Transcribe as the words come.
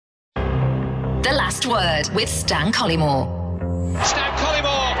The Last Word with Stan Collymore. Stan Collymore!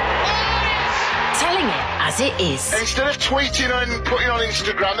 Oh, yes! Telling it as it is. Instead of tweeting and putting on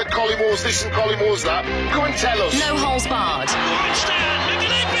Instagram that Collymore's this and Collymore's that, come and tell us. No holes barred. Go on, Stan! Look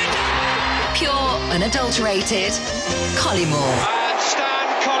at it! Pure, unadulterated Collymore. And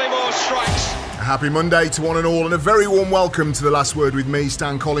Stan Collymore strikes. Happy Monday to one and all, and a very warm welcome to The Last Word with me,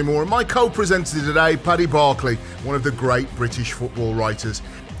 Stan Collymore, and my co-presenter today, Paddy Barclay, one of the great British football writers.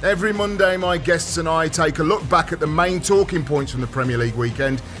 Every Monday, my guests and I take a look back at the main talking points from the Premier League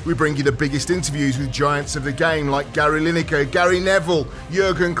weekend. We bring you the biggest interviews with giants of the game like Gary Lineker, Gary Neville,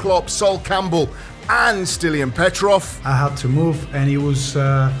 Jurgen Klopp, Sol Campbell and Stiliyan Petrov. I had to move, and it was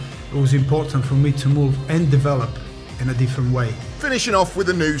important for me to move and develop in a different way. Finishing off with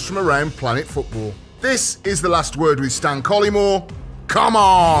the news from around Planet Football. This is The Last Word with Stan Collymore. Come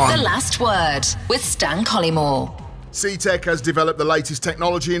on! The Last Word with Stan Collymore. C-Tech has developed the latest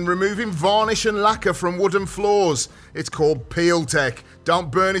technology in removing varnish and lacquer from wooden floors. It's called Peel Tech.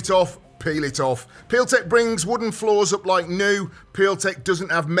 Don't burn it off, peel it off. Peel Tech brings wooden floors up like new. Peel Tech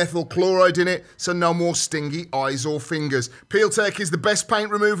doesn't have methyl chloride in it, so no more stingy eyes or fingers. Peel Tech is the best paint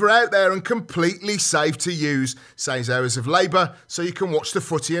remover out there and completely safe to use. Saves hours of labour, so you can watch the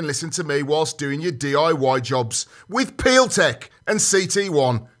footy and listen to me whilst doing your DIY jobs. With Peel Tech and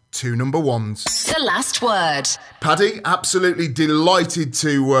CT1. Two number ones. The Last Word. Paddy, absolutely delighted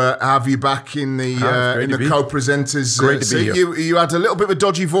to have you back in the co-presenters. Great to be here. You had a little bit of a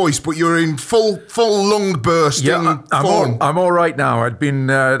dodgy voice, but you were in full lung bursting form. I'm all right now. I'd been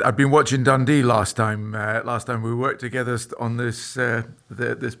watching Dundee last time. Last time we worked together on this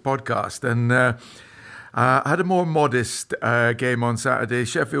this podcast, and I had a more modest game on Saturday.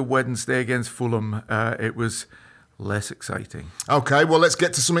 Sheffield Wednesday against Fulham. It was less exciting. Okay, well, let's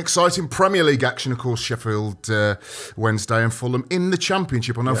get to some exciting Premier League action. Of course, Sheffield Wednesday and Fulham in the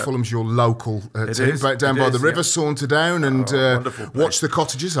Championship. I know Fulham's your local team, down by the river, saunter down and watch the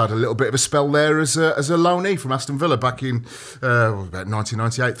Cottagers. I had a little bit of a spell there as a loanee from Aston Villa back in about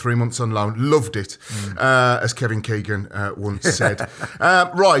 1998, 3 months on loan. Loved it, as Kevin Keegan once said.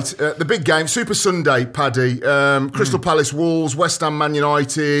 The big game, Super Sunday, Paddy. Crystal Palace, Wolves, West Ham, Man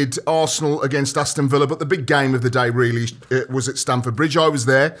United, Arsenal against Aston Villa. But the big game of the day really was at Stamford Bridge. I was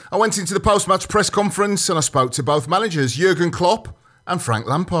there. I went into the post-match press conference and I spoke to both managers, Jurgen Klopp and Frank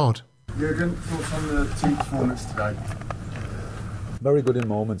Lampard. Jurgen, thoughts on the team performance today? Very good in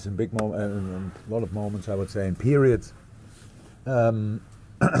moments, in big moments, a lot of moments, I would say, in periods. Chelsea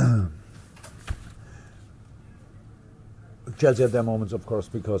had their moments, of course,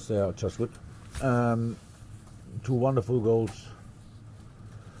 because they are just good. Two wonderful goals.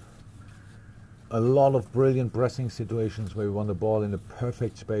 A lot of brilliant pressing situations where we won the ball in the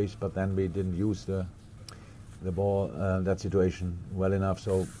perfect space, but then we didn't use the ball, that situation well enough,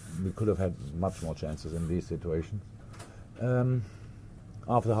 so we could have had much more chances in these situations.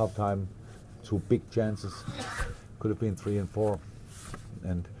 After half-time, two big chances, could have been 3 and 4,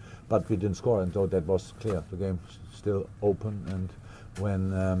 but we didn't score, and so that was clear. The game still open, and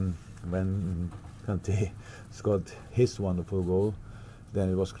when Kante scored his wonderful goal, then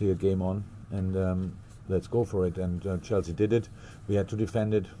it was clear game on. And let's go for it. And Chelsea did it. We had to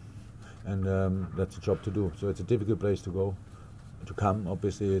defend it, and that's a job to do. So it's a difficult place to come.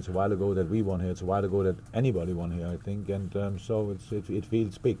 Obviously, it's a while ago that we won here. It's a while ago that anybody won here, I think. And so it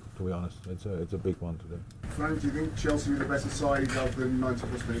feels big, to be honest. It's a big one today. Frank, do you think Chelsea were the better side of the 90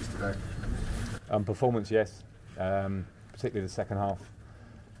 plus minutes today? Performance, yes. Particularly the second half.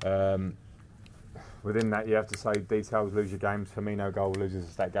 Within that, you have to say details lose your games. Firmino goal loses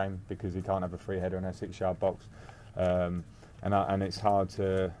us that game because he can't have a free header in a 6-yard box, and it's hard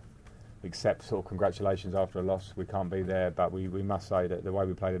to accept sort of congratulations after a loss. We can't be there, but we must say that the way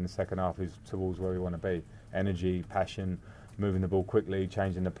we played in the second half is towards where we want to be. Energy, passion, moving the ball quickly,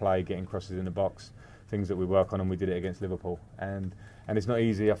 changing the play, getting crosses in the box, things that we work on, and we did it against Liverpool. And it's not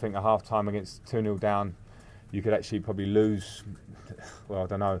easy. I think at half time against 2-0 down, you could actually probably lose. Well, I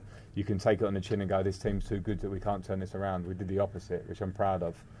don't know. You can take it on the chin and go, this team's too good that we can't turn this around. We did the opposite, which I'm proud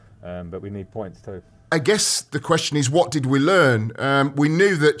of. But we need points too. I guess the question is, what did we learn? We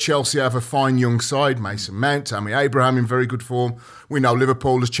knew that Chelsea have a fine young side, Mason Mount, Tammy Abraham in very good form. We know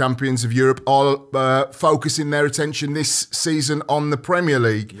Liverpool as champions of Europe are focusing their attention this season on the Premier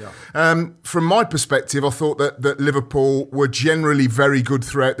League. Yeah. From my perspective, I thought that Liverpool were generally very good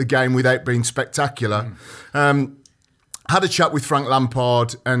throughout the game without being spectacular. had a chat with Frank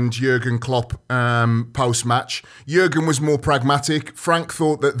Lampard and Jurgen Klopp post-match. Jurgen was more pragmatic. Frank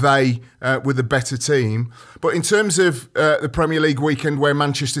thought that they were the better team. But in terms of the Premier League weekend where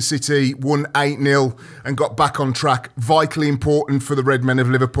Manchester City won 8-0 and got back on track, vitally important for the Red Men of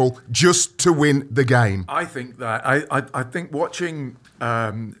Liverpool just to win the game. I think that. I think watching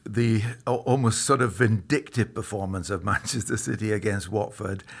the almost sort of vindictive performance of Manchester City against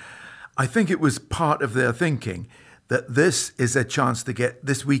Watford, I think it was part of their thinking that this is a chance to get,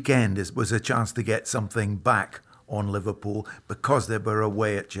 this weekend was a chance to get something back on Liverpool because they were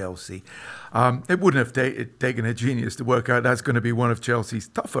away at Chelsea. It wouldn't have taken a genius to work out that's going to be one of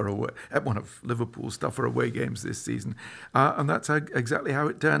Liverpool's tougher away games this season. And that's exactly how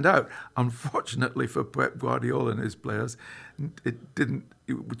it turned out. Unfortunately for Pep Guardiola and his players,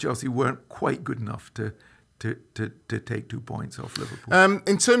 Chelsea weren't quite good enough to take 2 points off Liverpool.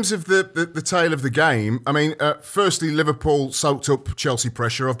 In terms of the tale of the game, I mean, firstly, Liverpool soaked up Chelsea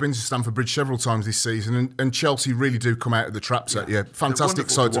pressure. I've been to Stamford Bridge several times this season, and Chelsea really do come out of the traps at you. Fantastic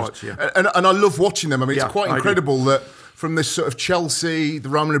side to watch. And I love watching them. I mean, it's quite incredible that from this sort of Chelsea, the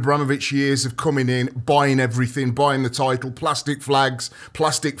Roman Abramovich years of coming in, buying everything, buying the title, plastic flags,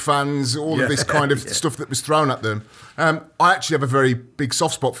 plastic fans, all of this kind of stuff that was thrown at them. I actually have a very big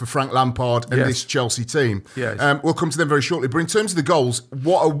soft spot for Frank Lampard and this Chelsea team. Yes. We'll come to them very shortly. But in terms of the goals,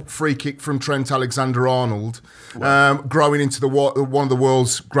 what a free kick from Trent Alexander-Arnold, growing into one of the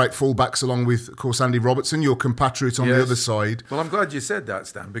world's great fullbacks, along with, of course, Andy Robertson, your compatriot on the other side. Well, I'm glad you said that,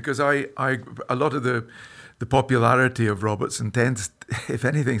 Stan, because a lot of the popularity of Robertson tends, if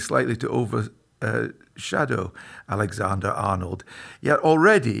anything, slightly to overshadow Alexander-Arnold. Yet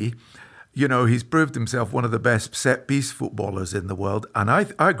already, you know, he's proved himself one of the best set-piece footballers in the world. And I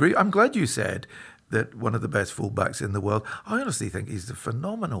agree. I'm glad you said that one of the best fullbacks in the world. I honestly think he's a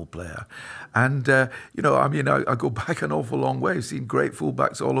phenomenal player. And, you know, I mean, I go back an awful long way. I've seen great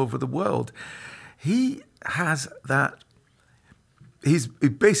fullbacks all over the world. He has that. He's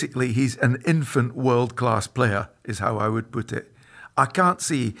an infant world-class player, is how I would put it. I can't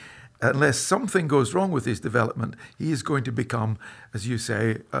see, unless something goes wrong with his development, he is going to become, as you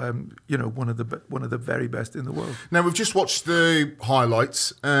say, you know, one of the very best in the world. Now, we've just watched the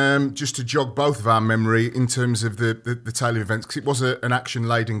highlights, just to jog both of our memory in terms of the tail of events, because it was an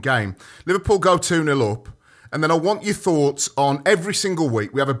action-laden game. Liverpool go 2-0 up. And then I want your thoughts on every single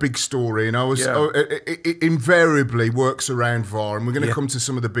week. We have a big story, and it invariably works around VAR. And we're going to come to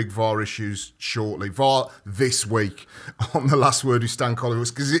some of the big VAR issues shortly. VAR this week on The Last Word with Stan Collymore,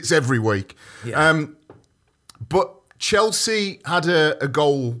 because it's every week. Yeah. But Chelsea had a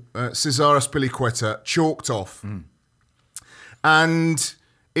goal, Cesar Azpilicueta, chalked off. And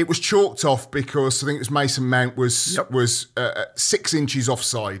it was chalked off because I think it was Mason Mount was 6 inches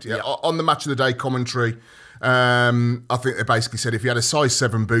offside. On the Match of the Day commentary, I think they basically said if you had a size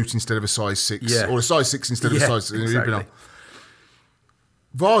 7 boot instead of a size 6, or a size 6 instead of a size 6, exactly.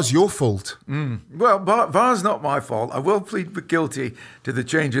 VAR's your fault. Well, VAR's not my fault. I will plead guilty to the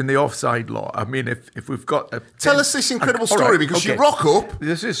change in the offside law. I mean, if we've got tell us this incredible story, because you rock up.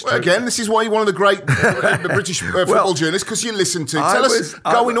 This is true. Again, this is why you're one of the great the British football journalists, because you listen to. Tell us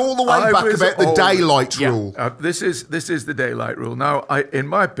going all the way back about the daylight rule. This is the daylight rule. Now, in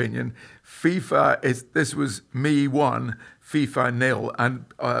my opinion, this was me 1, FIFA 0, and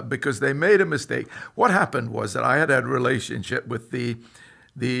because they made a mistake. What happened was that I had a relationship with the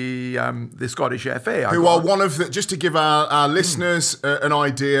Scottish FA, who are one of the, just to give our listeners an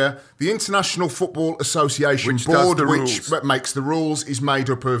idea, the International Football Association board, which makes the rules, is made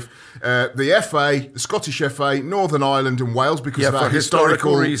up of the FA, the Scottish FA, Northern Ireland and Wales, because of our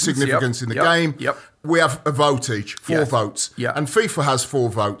historical significance in the game. We have a vote each, 4 votes. And FIFA has 4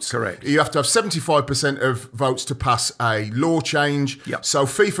 votes. Correct. You have to have 75% of votes to pass a law change. So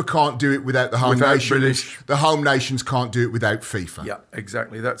FIFA can't do it without the home nations. The home nations can't do it without FIFA. Yeah,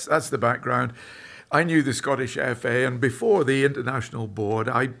 exactly. That's the background. I knew the Scottish FA, and before the international board,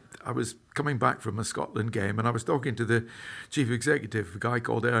 I was coming back from a Scotland game, and I was talking to the chief executive, a guy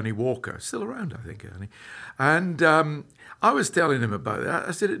called Ernie Walker, still around, I think, Ernie. And I was telling him about that.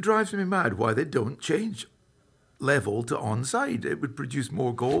 I said, it drives me mad why they don't change level to onside. It would produce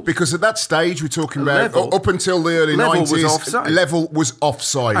more goals. Because at that stage, we're talking about up until the early 90s, level was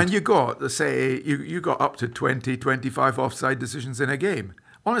offside. And you got, say, you got up to 20, 25 offside decisions in a game.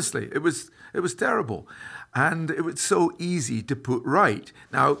 Honestly, it was terrible. And it was so easy to put right.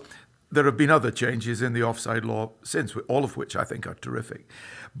 Now, there have been other changes in the offside law since, all of which I think are terrific.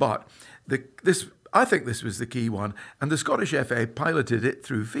 But I think this was the key one, and the Scottish FA piloted it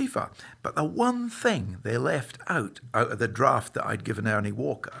through FIFA. But the one thing they left out of the draft that I'd given Ernie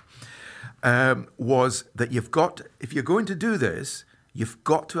Walker was that if you're going to do this, you've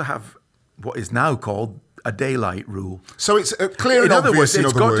got to have what is now called a daylight rule. So it's clear and obvious.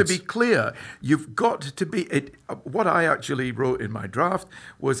 It's got to be clear. You've got to be. What I actually wrote in my draft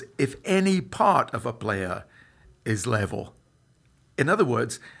was if any part of a player is level. In other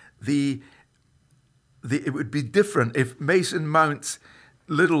words, it would be different if Mason Mount's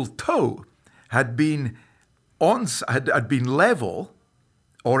little toe had been had been level,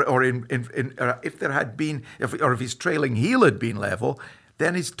 or if there had been, if his trailing heel had been level,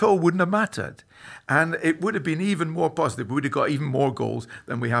 then his toe wouldn't have mattered. And it would have been even more positive. We would have got even more goals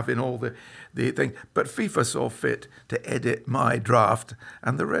than we have in all the thing. But FIFA saw fit to edit my draft,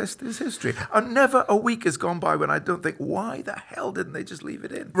 and the rest is history. And never a week has gone by when I don't think, why the hell didn't they just leave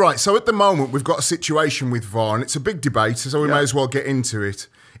it in? Right, so at the moment we've got a situation with VAR, and it's a big debate, so we may as well get into it,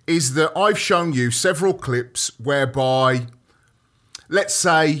 is that I've shown you several clips whereby, let's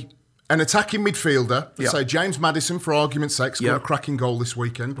say, an attacking midfielder, let's say James Maddison, for argument's sake, scored a cracking goal this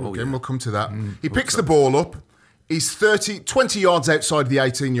weekend. But again, we'll come to that. He picks the ball up. He's 20 yards outside the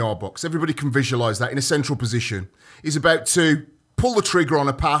 18-yard box. Everybody can visualise that in a central position. He's about to pull the trigger on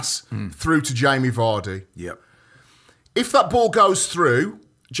a pass through to Jamie Vardy. Yep. If that ball goes through,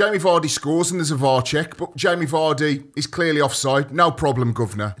 Jamie Vardy scores and there's a VAR check, but Jamie Vardy is clearly offside. No problem,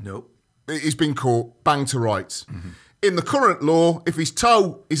 governor. Nope. He's been caught. Bang to rights. In the current law, if his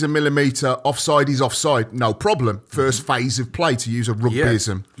toe is a millimetre offside, he's offside. No problem. First phase of play, to use a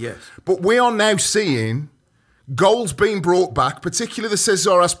rugbyism. Yes. But we are now seeing goals being brought back, particularly the Cesar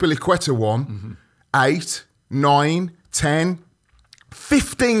Azpilicueta one, 8, 9, 10,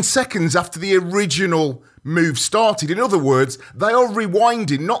 15 seconds after the original move started. In other words, they are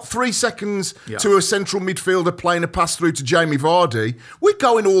rewinding, not 3 seconds to a central midfielder playing a pass through to Jamie Vardy. We're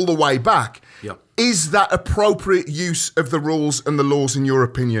going all the way back. Yep. Is that appropriate use of the rules and the laws, in your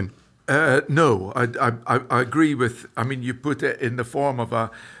opinion? No, I agree with. I mean, you put it in the form of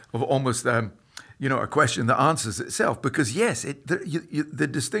almost a question that answers itself. Because yes, the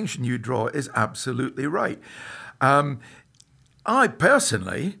distinction you draw is absolutely right. I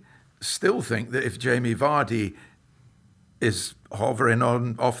personally still think that if Jamie Vardy is hovering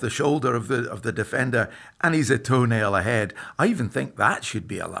off the shoulder of the defender and he's a toenail ahead, I even think that should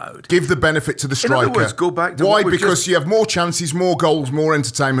be allowed. Give the benefit to the striker. In other words, go back to why? Because you have more chances, more goals, more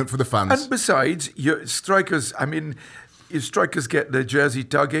entertainment for the fans. And besides, your strikers get the jersey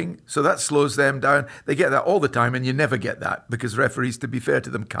tugging, so that slows them down. They get that all the time, and you never get that because referees, to be fair to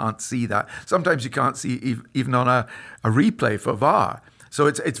them, can't see that. Sometimes you can't see even on a replay for VAR. So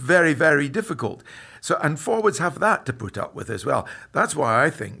it's very, very difficult. So, and forwards have that to put up with as well. That's why I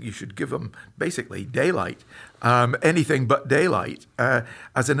think you should give them basically daylight, anything but daylight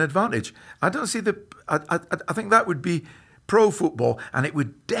as an advantage. I don't see I think that would be pro football, and it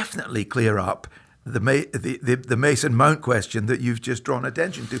would definitely clear up the Mason Mount question that you've just drawn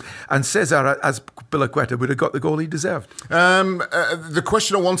attention to. And Cesar Azpilicueta would have got the goal he deserved. The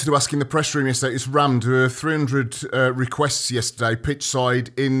question I wanted to ask in the press room yesterday is rammed. There were 300 requests yesterday, pitch side,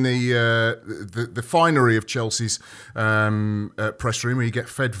 in the finery of Chelsea's press room, where you get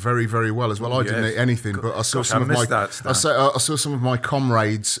fed very, very well as well. I didn't eat anything, but I saw some of my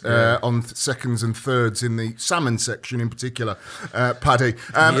comrades on seconds and thirds in the salmon section in particular. Paddy,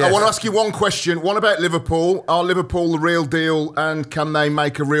 I want to ask you one question. One about Liverpool. Are Liverpool the real deal, and can they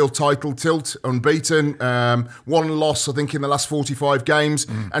make a real title tilt? Unbeaten, one loss, I think, in the last 45 games.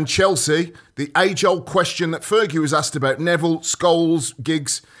 And Chelsea, the age-old question that Fergie was asked about, Neville, Scholes,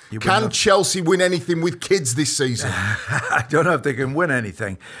 Giggs. Can Chelsea win anything with kids this season? I don't know if they can win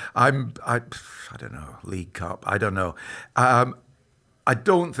anything. I don't know, League Cup, I don't know. I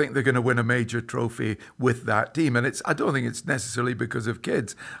don't think they're going to win a major trophy with that team. And I don't think it's necessarily because of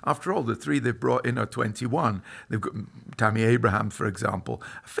kids. After all, the three they've brought in are 21. They've got Tammy Abraham, for example,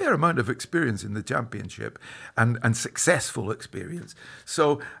 a fair amount of experience in the Championship and successful experience.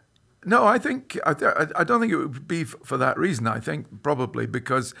 So, no, I don't think it would be for that reason. I think probably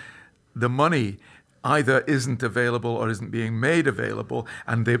because the money either isn't available or isn't being made available,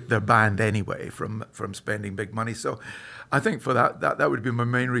 and they're banned anyway from spending big money. So I think for that would be my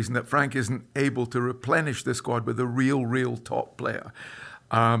main reason, that Frank isn't able to replenish the squad with a real top player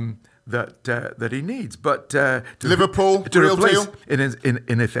that he needs. But Liverpool, to real replace, deal?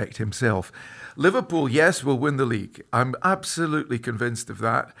 in effect, himself. Liverpool, yes, will win the league. I'm absolutely convinced of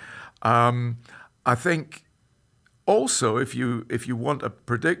that. I think also, if you want a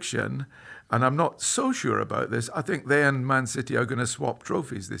prediction, and I'm not so sure about this, I think they and Man City are going to swap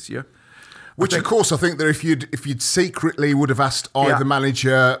trophies this year. Which, of course, I think that if you'd secretly would have asked either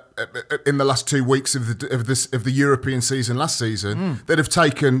manager in the last 2 weeks of the European season last season, they'd have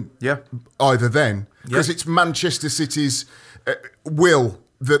taken either then, because it's Manchester City's will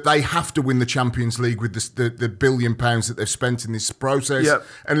that they have to win the Champions League with the £1 billion that they've spent in this process,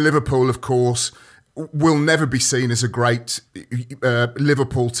 and Liverpool, of course, will never be seen as a great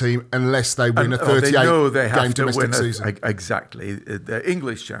Liverpool team unless they win a 38-game domestic season. Exactly. The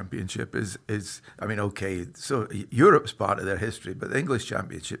English Championship is, I mean, okay, so Europe's part of their history, but the English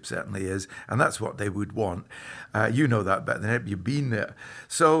Championship certainly is, and that's what they would want. You know that better than ever. You've been there.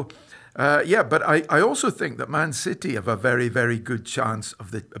 So, but I also think that Man City have a very, very good chance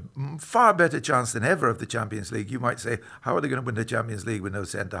of far better chance than ever of the Champions League. You might say, how are they going to win the Champions League with no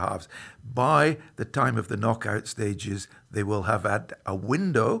centre-halves? By the time of the knockout stages, they will have had a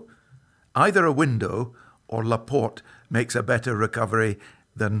window, either a window or Laporte makes a better recovery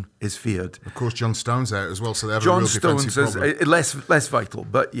than is feared. Of course, John Stones out as well, so they have a real defensive problem. John Stones is less vital,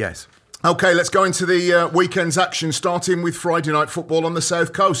 but yes. OK, let's go into the weekend's action, starting with Friday night football on the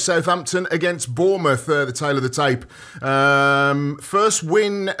South Coast. Southampton against Bournemouth, the tail of the tape. First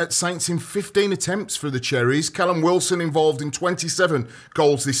win at Saints in 15 attempts for the Cherries. Callum Wilson involved in 27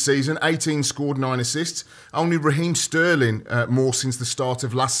 goals this season, 18 scored, 9 assists. Only Raheem Sterling more since the start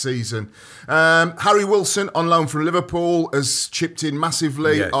of last season. Harry Wilson, on loan from Liverpool, has chipped in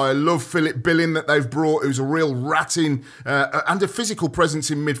massively. Yes. I love Philip Billing that they've brought, who's a real ratting and a physical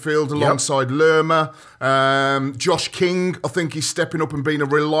presence in midfield alongside Lerma. Josh King, I think he's stepping up and being a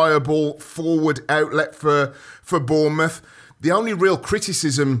reliable forward outlet for Bournemouth. The only real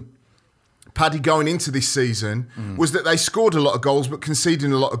criticism, Paddy, going into this season was that they scored a lot of goals but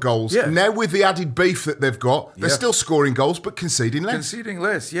conceding a lot of goals. Yeah. Now with the added beef that they've got, they're still scoring goals but conceding less. Conceding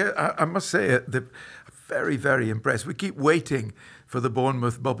less, I must say, they're very, very impressed. We keep waiting for the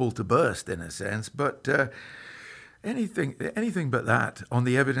Bournemouth bubble to burst, in a sense, but anything but that on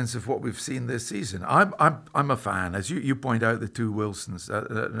the evidence of what we've seen this season. I'm a fan, as you point out, the two Wilsons,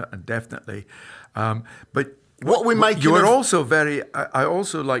 definitely, but. What we make you are also very. I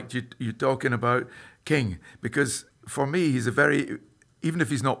also liked you talking about King, because for me he's even if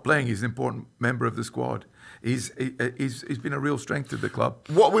he's not playing, he's an important member of the squad. He's been a real strength to the club.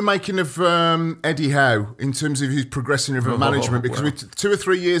 What are we making of Eddie Howe in terms of his progression of management? Because 2 or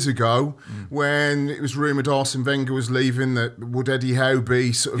 3 years ago, when it was rumoured Arsene Wenger was leaving, that would Eddie Howe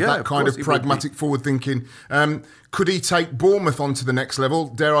be sort of that kind of pragmatic, forward-thinking? Could he take Bournemouth onto the next level?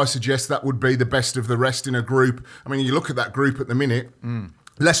 Dare I suggest that would be the best of the rest in a group? I mean, you look at that group at the minute.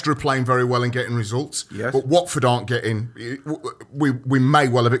 Leicester are playing very well and getting results, but Watford aren't getting. We may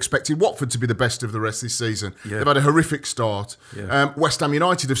well have expected Watford to be the best of the rest this season. They've had a horrific start. West Ham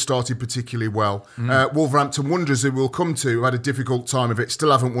United have started particularly well. Wolverhampton Wanderers, who we'll come to, had a difficult time of it,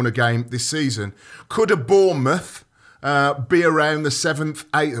 still haven't won a game this season. Could a Bournemouth be around the 7th,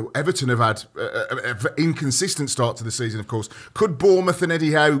 8th? Everton have had an inconsistent start to the season, of course. Could Bournemouth and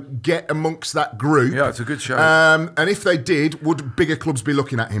Eddie Howe get amongst that group? Yeah, it's a good show. And if they did, would bigger clubs be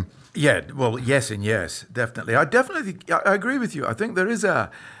looking at him? Yeah, well, yes and yes, definitely. I agree with you. I think there is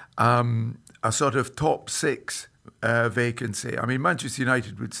a sort of top 6 vacancy. I mean, Manchester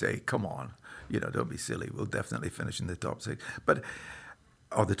United would say, come on, don't be silly. We'll definitely finish in the top 6.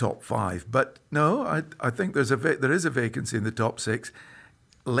 Or the top 5, but no, I think there is a vacancy in the top 6,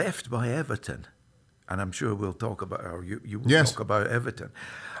 left by Everton, and I'm sure we'll talk about, or you will talk about Everton.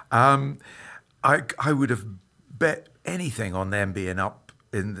 I would have bet anything on them being up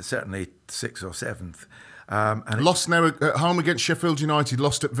in certainly 6th or 7th. And lost now at home against Sheffield United,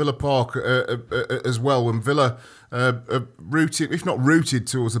 lost at Villa Park as well. When Villa rooted, if not rooted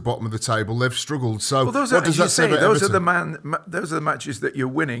towards the bottom of the table, they've struggled. So what does that say about Everton? Those are the matches that you're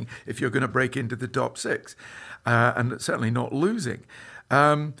winning if you're going to break into the top 6, and certainly not losing.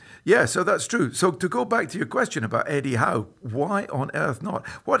 So that's true. So to go back to your question about Eddie Howe, why on earth not?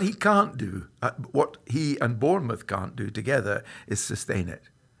 What he can't do, what he and Bournemouth can't do together, is sustain it.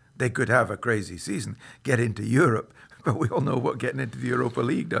 They could have a crazy season, get into Europe, but we all know what getting into the Europa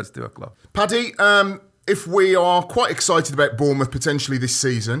League does to a club. Paddy, if we are quite excited about Bournemouth potentially this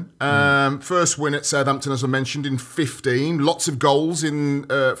season, first win at Southampton, as I mentioned, in 15, lots of goals in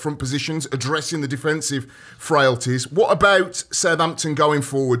front positions, addressing the defensive frailties. What about Southampton going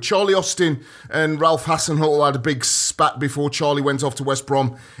forward? Charlie Austin and Ralph Hasenhuttl had a big spat before Charlie went off to West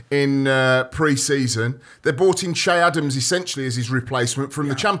Brom in pre-season. They brought in Che Adams essentially as his replacement from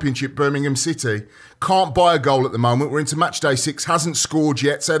the Championship, Birmingham City. Can't buy a goal at the moment. We're into match day 6, hasn't scored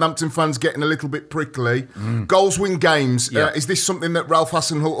yet. Southampton fans getting a little bit prickly. quickly. Goals win games. Is this something that Ralph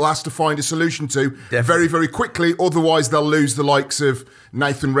Hasenhüttl has to find a solution to very, very quickly? Otherwise, they'll lose the likes of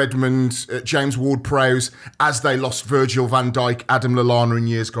Nathan Redmond, James Ward-Prowse, as they lost Virgil van Dijk, Adam Lallana in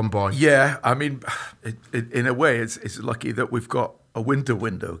years gone by. Yeah, I mean, in a way, it's lucky that we've got a winter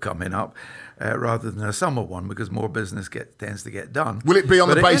window coming up rather than a summer one, because more business tends to get done. Will it be on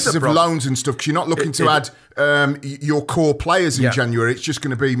the basis of loans and stuff? Because you're not looking to add your core players in January. It's just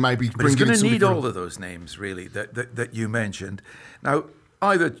going to be maybe bringing in somebody. It's going to need all of those names, really, that you mentioned. Now,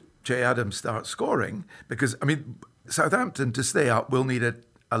 either Che Adams starts scoring, because, I mean, Southampton, to stay up, will need an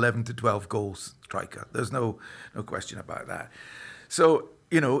 11 to 12 goals striker. There's no question about that. So,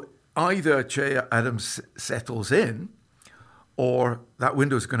 either Che Adams settles in, or that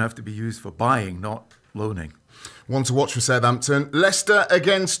window is going to have to be used for buying, not loaning. One to watch for Southampton. Leicester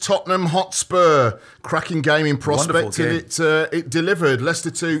against Tottenham Hotspur. Cracking game in prospect, and it delivered. Leicester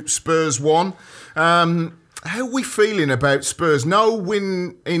 2, Spurs 1. How are we feeling about Spurs? No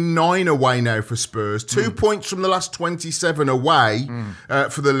win in 9 away now for Spurs. 2 points from the last 27 away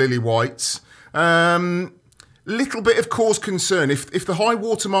for the Lily Whites. Little bit of cause concern. If the high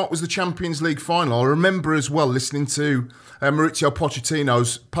watermark was the Champions League final, I remember as well listening to Maurizio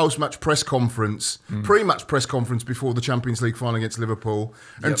Pochettino's post-match press conference, pre-match press conference before the Champions League final against Liverpool,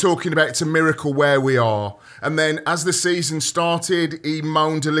 and talking about it's a miracle where we are. And then as the season started, he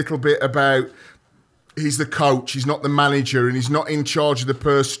moaned a little bit about he's the coach, he's not the manager, and he's not in charge of the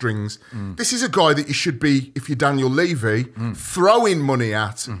purse strings. This is a guy that you should be, if you're Daniel Levy, throwing money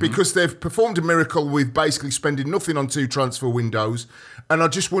at, because they've performed a miracle with basically spending nothing on 2 transfer windows. And I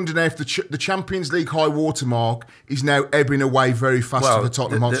just wonder now if the Champions League high watermark is now ebbing away very fast for the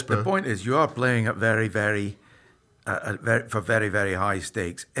Tottenham Hotspur. The point is, you are playing at very, very high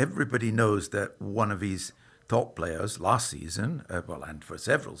stakes. Everybody knows that one of his top players last season, and for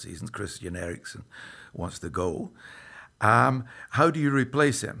several seasons, Christian Eriksen, wants to go. How do you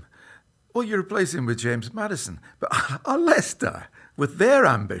replace him? Well, you replace him with James Maddison. But are Leicester, with their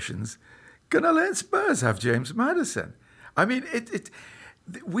ambitions, going to let Spurs have James Maddison? I mean,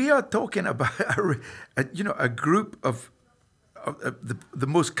 we are talking about a group of the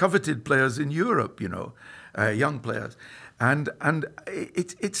most coveted players in Europe, young players. And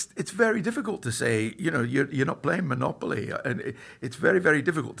it's very difficult to say, you're not playing Monopoly. And it's very, very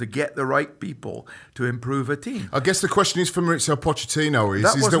difficult to get the right people to improve a team. I guess the question is for Maurizio Pochettino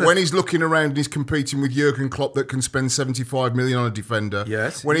is that when he's looking around and he's competing with Jurgen Klopp that can spend 75 million on a defender,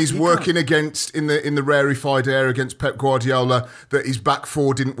 when he's working against in the rarefied air against Pep Guardiola that his back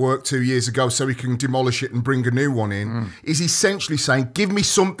four didn't work 2 years ago so he can demolish it and bring a new one in, is essentially saying, give me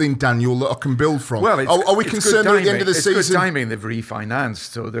something, Daniel, that I can build from. Well, are we concerned that at the end of the season? Timing, they've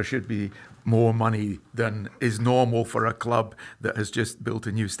refinanced, so there should be more money than is normal for a club that has just built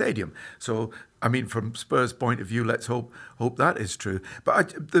a new stadium. So, I mean, from Spurs' point of view, let's hope that is true.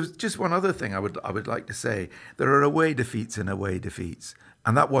 But there's just one other thing I would like to say. There are away defeats and away defeats,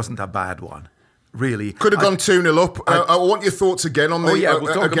 and that wasn't a bad one. Really, could have gone 2-0 up. I want your thoughts again on the.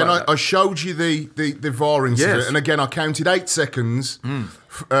 We'll talk again, about I showed you the VAR incident, and again I counted 8 seconds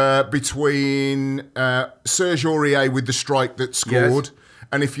between Serge Aurier with the strike that scored,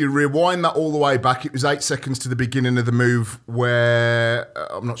 and if you rewind that all the way back, it was 8 seconds to the beginning of the move where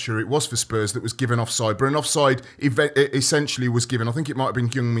I'm not sure it was for Spurs that was given offside, but an offside essentially was given. I think it might have been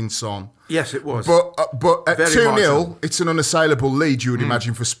Heung-min Son. Yes, it was. But at 2-0, it's an unassailable lead, you would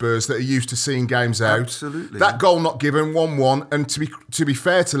imagine, for Spurs that are used to seeing games out. Absolutely. That goal not given, 1-1. And to be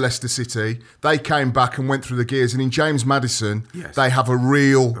fair to Leicester City, they came back and went through the gears. And in James Maddison, they have a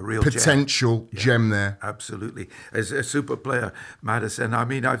real potential gem there. Absolutely. As a super player, Maddison. I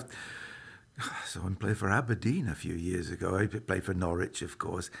mean, I saw him play for Aberdeen a few years ago. He played for Norwich, of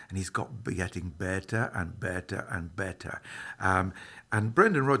course, and he's got getting better and better and better. And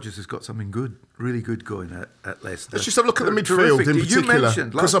Brendan Rodgers has got something good, really good going at Leicester. Let's just have a look at the midfield in particular.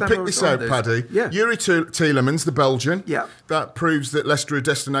 Because I picked this out, Paddy. Yuri Tielemans, the Belgian. Yeah. That proves that Leicester are a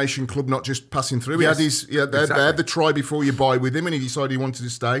destination club, not just passing through. He had his, they had the try before you buy with him, and he decided he wanted to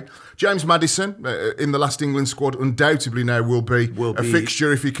stay. James Maddison, in the last England squad, undoubtedly now will be a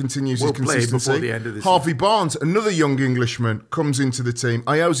fixture if he continues his consistency. Before the end of the Harvey Barnes, another young Englishman, comes into the team.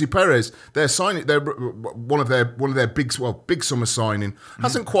 Ayoze Perez, they're one of their big summer signings. signing.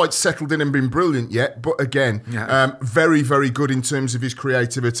 Hasn't quite settled in and been brilliant yet, but again, very, very good in terms of his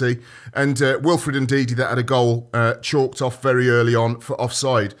creativity. And Wilfred Ndidi that had a goal chalked off very early on for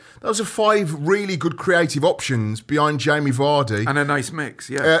offside. Those are 5 really good creative options behind Jamie Vardy. And a nice mix,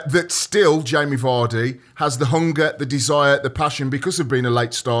 yeah. That still, Jamie Vardy has the hunger, the desire, the passion, because of being a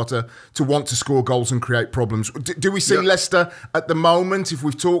late starter, to want to score goals and create problems. Do we see Leicester at the moment, if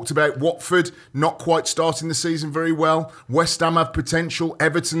we've talked about Watford not quite starting the season very well, West Ham have potential,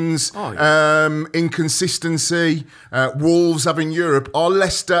 Everton's inconsistency, Wolves having Europe, are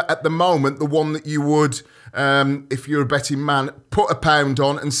Leicester at the moment the one that you would... if you're a betting man, put a pound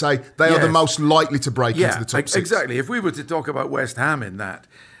on and say they are the most likely to break into the top 6. Exactly. If we were to talk about West Ham in that,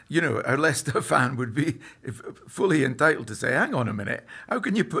 a Leicester fan would be fully entitled to say, hang on a minute, how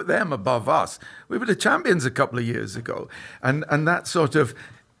can you put them above us? We were the champions a couple of years ago. And that sort of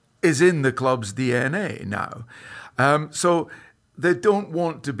is in the club's DNA now. So they don't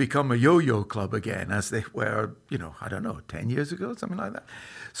want to become a yo-yo club again, as they were, 10 years ago, something like that.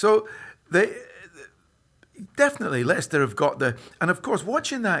 So they... Definitely, Leicester have got and of course,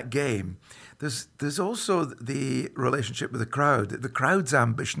 watching that game, there's also the relationship with the crowd. The crowd's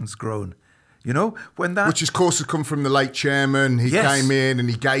ambition's grown. When that... Which, of course, has come from the late chairman. He came in and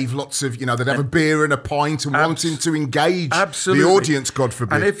he gave lots of, they'd have a beer and a pint and wanting to engage the audience, God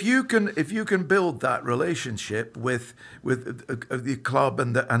forbid. And if you can build that relationship with the club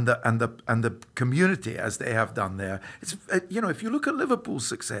and the community as they have done there, it's if you look at Liverpool's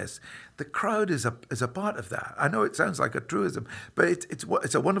success, the crowd is a part of that. I know it sounds like a truism, but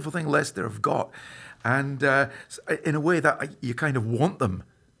it's a wonderful thing Leicester have got, and in a way that you kind of want them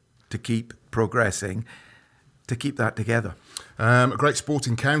to keep progressing, to keep that together. A great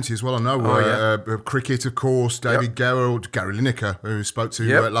sporting county as well, I know. Cricket, of course, David Gary Lineker, who we spoke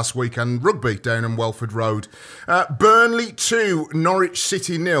to last week, and rugby down on Welford Road. Burnley 2, Norwich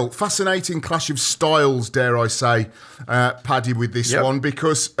City 0. Fascinating clash of styles, dare I say, Paddy, with this one,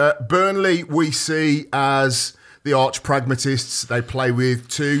 because Burnley we see as the arch pragmatists. They play with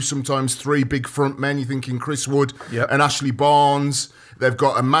 2, sometimes 3 big front men. You're thinking Chris Wood and Ashley Barnes. They've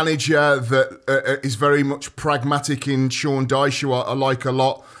got a manager that is very much pragmatic in Sean Dyche, who I like a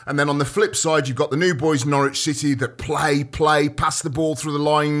lot. And then on the flip side, you've got the new boys, Norwich City, that play, pass the ball through the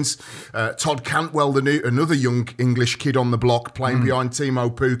lines. Todd Cantwell, another young English kid on the block, playing behind Timo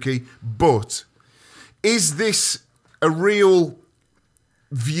Pukki. But is this a real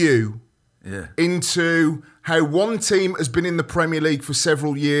view into how one team has been in the Premier League for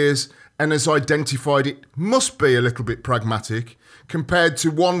several years and has identified it must be a little bit pragmatic, compared to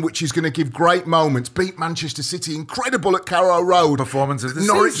one which is going to give great moments, beat Manchester City, incredible at Carrow Road. Performance of the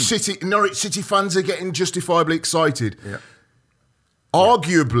season. Norwich City fans are getting justifiably excited. Yeah.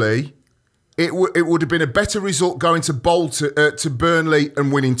 Arguably, it would have been a better result going to to Burnley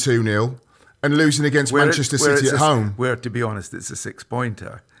and winning 2-0 and losing against Manchester City at home. Where, to be honest, it's a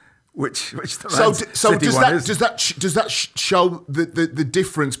 6-pointer. Which the does that show the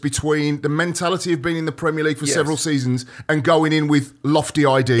difference between the mentality of being in the Premier League for several seasons and going in with lofty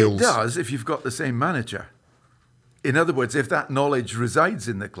ideals? It does if you've got the same manager. In other words, if that knowledge resides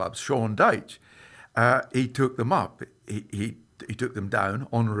in the club, Sean Dyche, he took them up. He took them down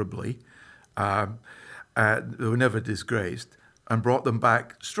honourably. They were never disgraced, and brought them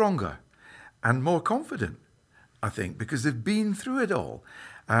back stronger and more confident, I think, because they've been through it all.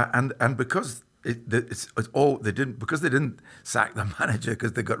 And because they didn't sack the manager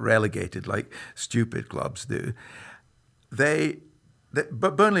because they got relegated like stupid clubs do,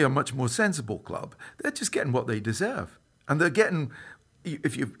 but Burnley are a much more sensible club. They're just getting what they deserve, and they're getting.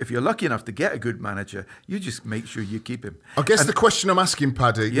 If you're lucky enough to get a good manager, you just make sure you keep him. I guess the question I'm asking,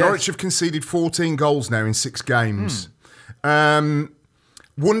 Paddy, Norwich have conceded 14 goals now in 6 games.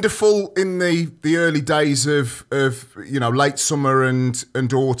 Wonderful in the early days of late summer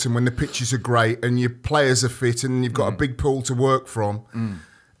and autumn, when the pitches are great and your players are fit and you've got a big pool to work from.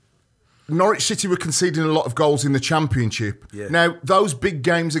 Norwich City were conceding a lot of goals in the Championship. Now, those big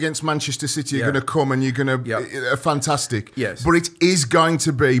games against Manchester City are going to come, and you're going to are fantastic. Yes, but it is going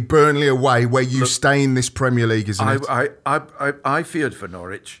to be Burnley away where you stay in this Premier League, isn't it? I feared for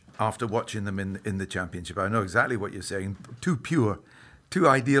Norwich after watching them in the Championship. I know exactly what you're saying. Too pure. Too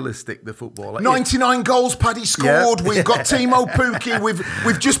idealistic, the football. 99 goals Paddy scored. Yeah. We've got Timo Pukki.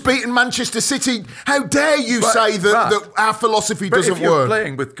 We've just beaten Manchester City. How dare you say that our philosophy doesn't work? If you're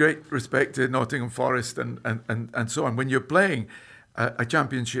playing, with great respect to Nottingham Forest and so on, when you're playing a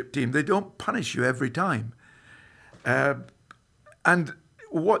Championship team, they don't punish you every time. And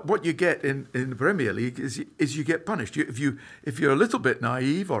what you get in the Premier League is you get punished. If you're a little bit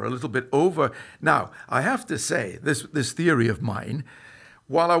naive or a little bit over. Now, I have to say, this theory of mine,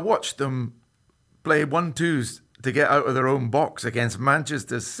 while I watched them play 1-2s to get out of their own box against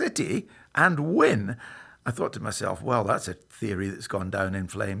Manchester City and win, I thought to myself, well, that's a theory that's gone down in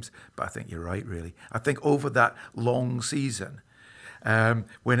flames. But I think you're right, really. I think over that long season,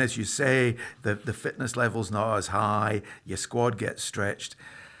 when, as you say, the fitness level's not as high, your squad gets stretched,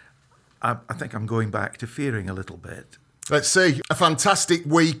 I think I'm going back to fearing a little bit. Let's see. A fantastic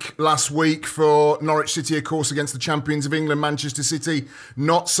week last week for Norwich City, of course, against the champions of England, Manchester City.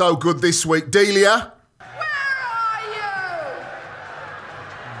 Not so good this week. Delia?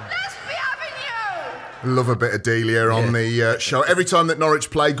 Love a bit of Delia on the show. Every time that Norwich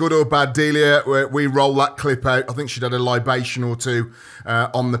play, good or bad, Delia, we roll that clip out. I think she'd had a libation or two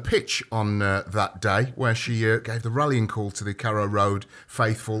on the pitch on that day, where she gave the rallying call to the Carrow Road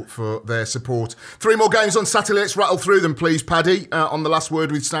faithful for their support. 3 more games on Saturday. Let's rattle through them, please, Paddy, on the last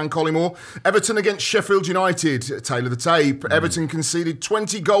word with Stan Collymore. Everton against Sheffield United. Tail of the tape. Everton conceded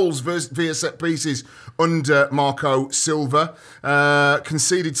 20 goals via set pieces under Marco Silva.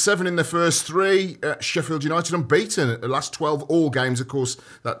 Conceded 7 in the first 3. Sheffield United unbeaten at the last 12 all games, of course.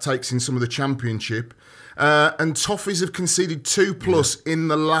 That takes in some of the Championship. And Toffees have conceded 2+ in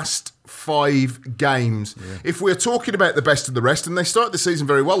the last 5 games. Yeah. If we're talking about the best of the rest, and they start the season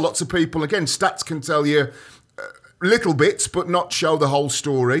very well, lots of people, again, stats can tell you little bits, but not show the whole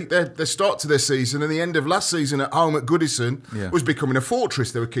story. Their start to their season and the end of last season at home at Goodison was becoming a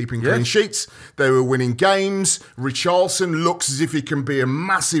fortress. They were keeping clean sheets. They were winning games. Richarlison looks as if he can be a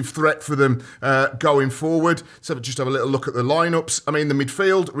massive threat for them going forward. So just have a little look at the lineups. I mean, the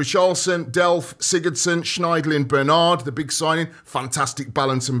midfield, Richarlison, Delph, Sigurdsson, Schneiderlin, Bernard, the big signing. Fantastic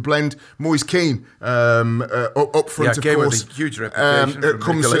balance and blend. Moise Keane up front, of course. With a huge reputation.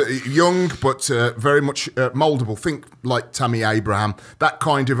 Comes young, but very much mouldable. Think like Tammy Abraham, that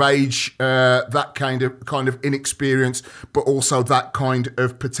kind of age, that kind of inexperience, but also that kind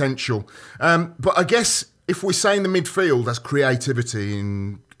of potential. But I guess if we're saying the midfield has creativity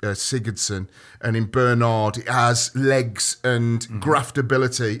in Sigurdsson and in Bernard, it has legs and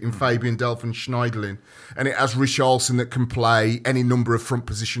graftability in Fabian Delph and Schneiderlin, and it has Richarlison that can play any number of front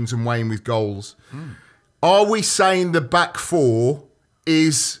positions and weigh in with goals. Are we saying the back 4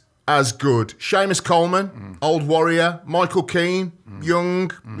 is as good? Seamus Coleman, old warrior. Michael Keane, young,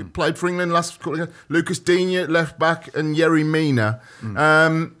 played for England last couple of years. Lucas Digne, left back, and Yerry Mina.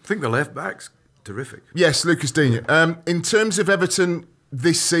 I think the left back's terrific. Yes, Lucas Digne. In terms of Everton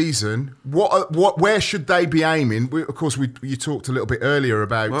this season, where should they be aiming? You talked a little bit earlier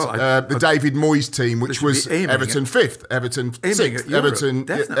about the David Moyes team, which was Everton 5th, Everton 6th, Everton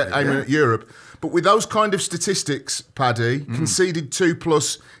aiming at Europe. But with those kind of statistics, Paddy, conceded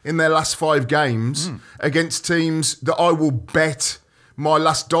 2+ in their last 5 games against teams that I will bet my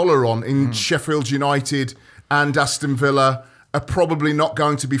last dollar on in Sheffield United and Aston Villa are probably not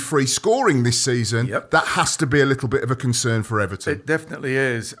going to be free scoring this season. That has to be a little bit of a concern for Everton. It definitely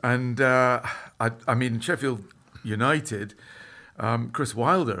is. And I mean, Sheffield United, Chris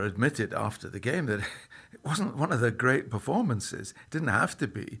Wilder admitted after the game that it wasn't one of the great performances. It didn't have to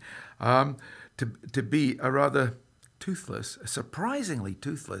be. To be a rather surprisingly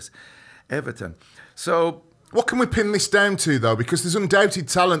toothless Everton. So what can we pin this down to, though? Because there's undoubted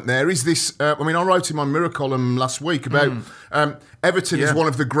talent there. Is this... I wrote in my Mirror column last week about Everton is one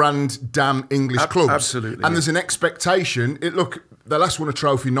of the grand damn English clubs. Absolutely. And there's an expectation. They last won a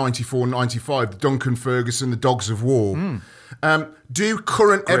trophy 94-95, the Duncan Ferguson, the Dogs of War. Do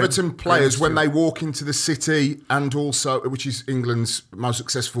current Everton players, when they walk into the city, and also, which is England's most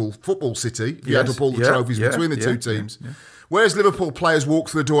successful football city, if you add up all the trophies between the two teams, whereas Liverpool players walk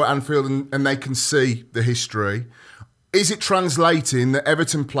through the door at Anfield and they can see the history, is it translating that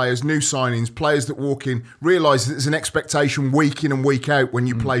Everton players, new signings, players that walk in, realise that there's an expectation week in and week out when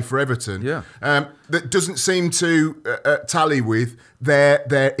you play for Everton that doesn't seem to tally with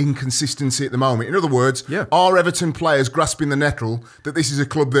their inconsistency at the moment? In other words, are Everton players grasping the nettle that this is a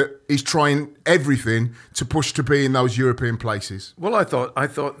club that is trying everything to push to be in those European places? Well, I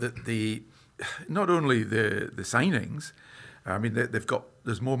thought that not only the signings, I mean,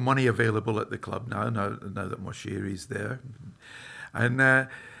 there's more money available at the club now that Moshiri's there, and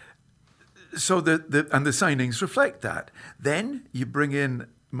so the signings reflect that. Then you bring in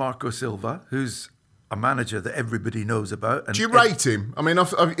Marco Silva, who's a manager that everybody knows about. And do you rate him? I mean,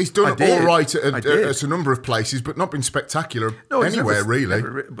 he's done all right at a number of places, but not been spectacular anywhere,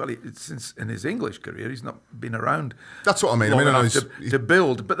 really. Since in his English career, he's not been around. That's what I mean. To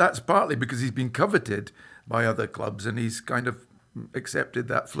build, but that's partly because he's been coveted by other clubs, and he's kind of accepted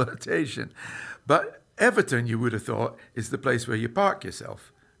that flirtation. But Everton, you would have thought, is the place where you park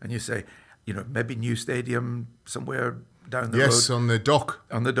yourself and you say, you know, maybe new stadium somewhere down the road. Yes, on the dock.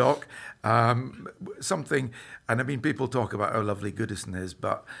 On the dock. Something, and I mean, people talk about how lovely Goodison is,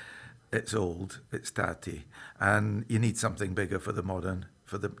 but it's old, it's tatty, and you need something bigger for the modern,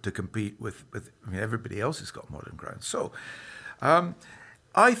 for them to compete with. I mean, everybody else has got modern grounds. So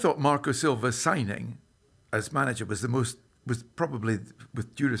I thought Marco Silva's signing as manager was probably,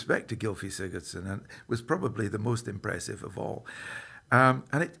 with due respect to Gylfi Sigurdsson, and was probably the most impressive of all.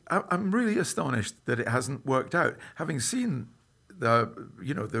 I'm really astonished that it hasn't worked out. Having seen the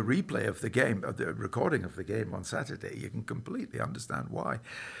replay of the game, the recording of the game on Saturday, you can completely understand why.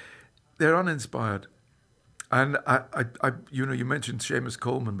 They're uninspired. And you mentioned Seamus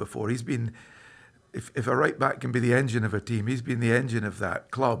Coleman before. He's been, if a right back can be the engine of a team, he's been the engine of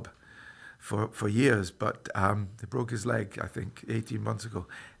that club for years. But he broke his leg, I think, 18 months ago.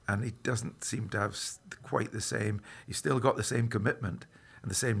 And he doesn't seem to have quite the same. He's still got the same commitment and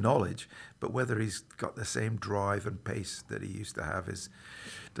the same knowledge, but whether he's got the same drive and pace that he used to have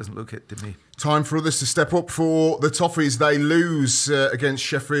doesn't look it to me. Time for others to step up for the Toffees. They lose against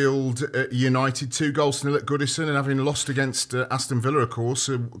Sheffield United, 2-0 at Goodison, and having lost against Aston Villa, of course,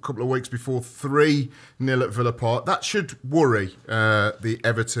 a couple of weeks before, 3-0 at Villa Park. That should worry the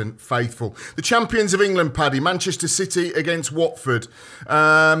Everton faithful. The champions of England, Paddy, Manchester City against Watford.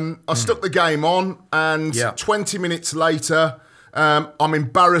 I stuck the game on, and 20 minutes later, I'm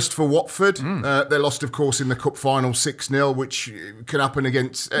embarrassed for Watford. They lost, of course, in the cup final 6-0, which can happen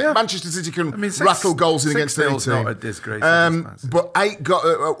against Manchester City. Rattle goals in against any team. Not a disgrace. But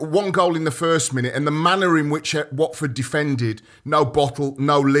 1 goal in the first minute, and the manner in which Watford defended, no bottle,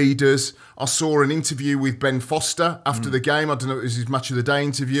 no leaders. I saw an interview with Ben Foster after the game. I don't know, it was his match of the day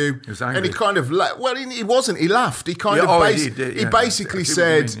interview. He was angry. And he kind of, he wasn't. He laughed. He kind he basically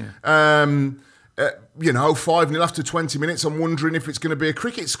said, 5-0 after 20 minutes, I'm wondering if it's going to be a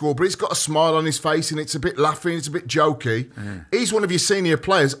cricket score, but he's got a smile on his face and it's a bit laughing, it's a bit jokey. He's one of your senior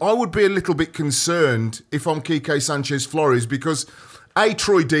players. I would be a little bit concerned if I'm Quique Sanchez-Flores, because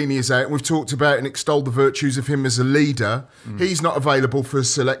Troy Deeney is out, and we've talked about and extolled the virtues of him as a leader. He's not available for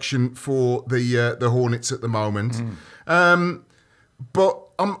selection for the Hornets at the moment. But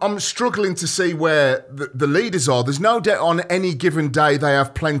I'm struggling to see where the leaders are. There's no doubt on any given day they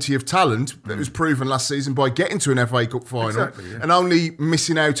have plenty of talent. That was proven last season by getting to an FA Cup final and only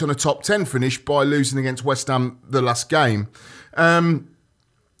missing out on a top 10 finish by losing against West Ham the last game.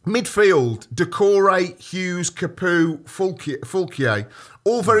 Midfield, Decore, Hughes, Capoue, Fulquier,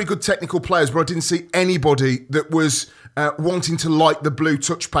 all very good technical players, but I didn't see anybody that was wanting to light the blue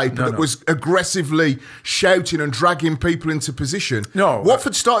touch paper, was aggressively shouting and dragging people into position.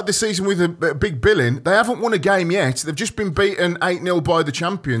 Watford started the season with a big billing. They haven't won a game yet. They've just been beaten 8-0 by the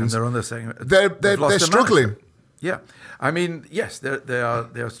champions. And they're on the same. They're struggling. Yeah, I mean, yes, they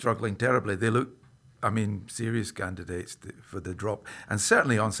are struggling terribly. They look, serious candidates for the drop, and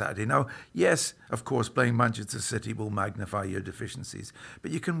certainly on Saturday. Now, yes, of course, playing Manchester City will magnify your deficiencies, but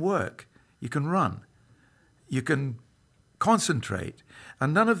you can work, you can run, you can concentrate,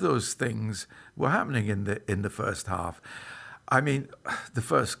 and none of those things were happening in the first half. I mean, the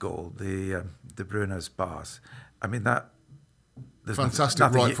first goal, the Bruyne's pass. I mean, that there's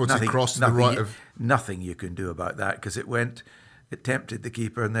fantastic right-footed cross to the right of. Nothing you can do about that, because it tempted the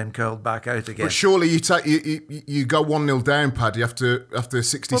keeper and then curled back out again. But surely you go 1-0 down, Paddy, after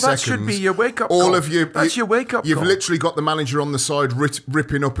 60 seconds. That should be your wake-up call. That's your wake-up call. You've literally got the manager on the side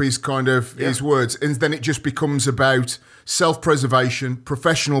ripping up his his words, and then it just becomes about self-preservation,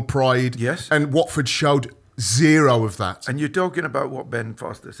 professional pride. Yes. And Watford showed zero of that. And you're talking about what Ben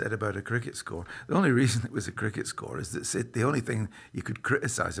Foster said about a cricket score. The only reason it was a cricket score is that the only thing you could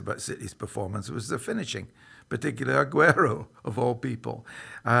criticise about City's performance was the finishing, particularly Aguero, of all people.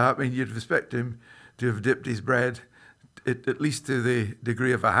 You'd expect him to have dipped his bread at least to the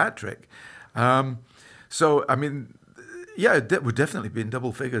degree of a hat-trick. It would definitely be in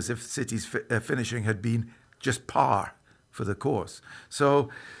double figures if City's finishing had been just par for the course. So,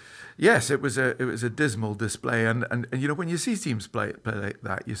 yes, it was a dismal display. And when you see teams play like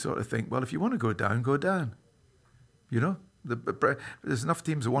that, you sort of think, well, if you want to go down, go down. There's enough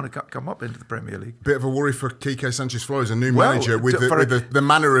teams that want to come up into the Premier League. Bit of a worry for Quique Sanchez-Flores, a new manager, with the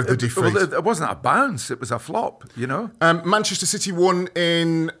manner of the defeat. Well, it wasn't a bounce; it was a flop. Manchester City won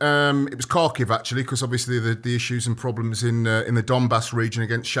in it was Kharkiv, actually, because obviously the issues and problems in the Donbass region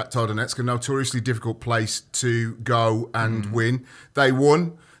against Shakhtar Donetsk, a notoriously difficult place to go and win. They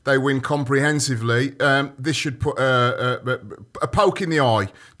won. They win comprehensively. This should put a poke in the eye,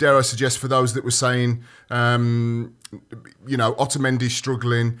 dare I suggest, for those that were saying, Otamendi's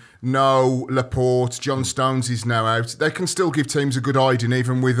struggling. No, Laporte, John Stones is now out. They can still give teams a good hiding,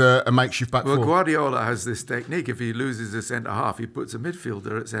 even with a makeshift back four. Well, Guardiola has this technique. If he loses a centre half, he puts a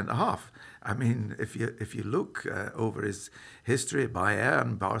midfielder at centre half. I mean, if you look over his history at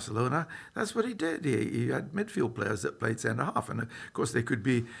Bayern, Barcelona, that's what he did. He had midfield players that played centre half, and of course they could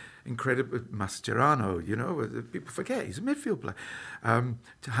be incredible. Mascherano, people forget he's a midfield player.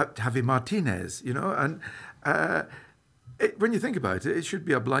 Javi Martinez, and when you think about it, it should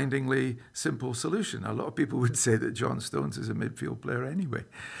be a blindingly simple solution. A lot of people would say that John Stones is a midfield player anyway,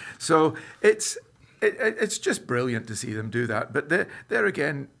 so it's just brilliant to see them do that. But there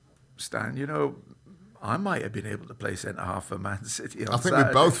again, Stan, I might have been able to play centre-half for Man City on Saturday.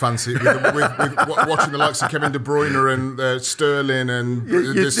 We both fancy it with watching the likes of Kevin De Bruyne and Sterling and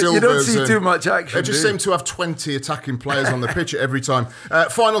the Silvers. You don't see too much action. They just seem to have 20 attacking players on the pitch every time.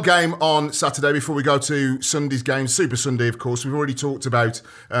 Final game on Saturday before we go to Sunday's game, Super Sunday, of course. We've already talked about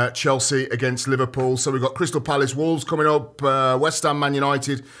Chelsea against Liverpool. So we've got Crystal Palace, Wolves coming up, West Ham, Man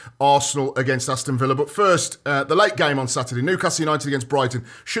United, Arsenal against Aston Villa. But first, the late game on Saturday, Newcastle United against Brighton.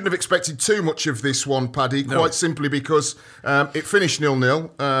 Shouldn't have expected too much of this one, Paddy, quite simply because it finished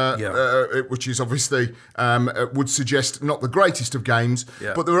 0-0, which is obviously would suggest not the greatest of games,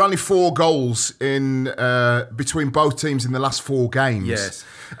 but there were only 4 goals in between both teams in the last 4 games. Yes.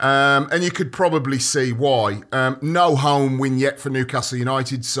 And you could probably see why. No home win yet for Newcastle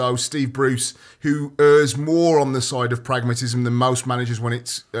United, so Steve Bruce, who errs more on the side of pragmatism than most managers when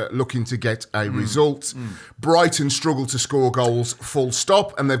it's looking to get a result. Brighton struggle to score goals full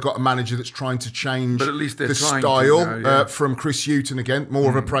stop, and they've got a manager that's trying to change the style from Chris Hughton again, more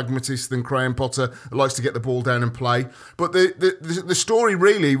of a pragmatist than Graham Potter, who likes to get the ball down and play. But the story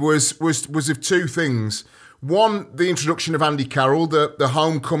really was of 2 things. One, the introduction of Andy Carroll, the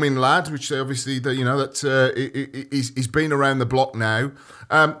homecoming lad, which obviously he's been around the block now.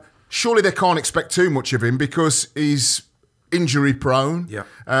 Surely they can't expect too much of him because he's injury prone. Yeah.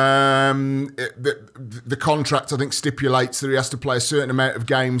 The contract, I think, stipulates that he has to play a certain amount of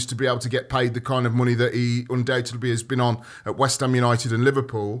games to be able to get paid the kind of money that he undoubtedly has been on at West Ham United and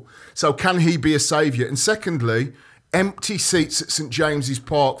Liverpool. So can he be a saviour? And secondly, empty seats at St James's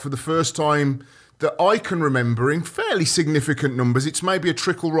Park for the first time that I can remember in fairly significant numbers. It's maybe a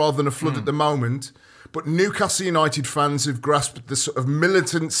trickle rather than a flood at the moment. But Newcastle United fans have grasped the sort of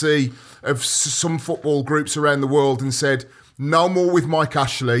militancy of some football groups around the world and said, no more with Mike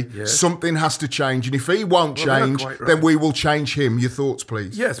Ashley. Yes. Something has to change. And if he won't change, then we will change him. Your thoughts,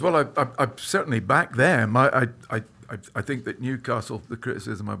 please? Yes, well, I certainly back them. I think that Newcastle, the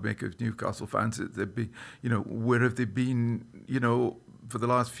criticism I make of Newcastle fans, is they'd be, where have they been, for the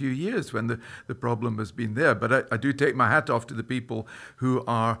last few years when the problem has been there. But I do take my hat off to the people who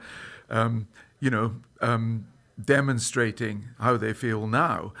are, demonstrating how they feel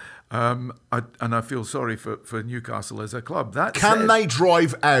now. And I feel sorry for Newcastle as a club. Can they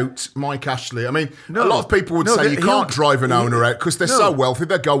drive out Mike Ashley? I mean, a lot of people would say you can't drive an owner out because they're so wealthy,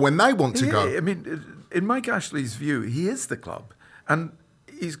 they go when they want to go. I mean, in Mike Ashley's view, he is the club. And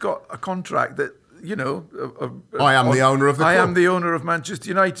he's got a contract that, I am the owner of the club. I am the owner of Manchester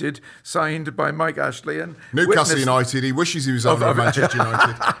United, signed by Mike Ashley. And Newcastle United, he wishes he was owner of Manchester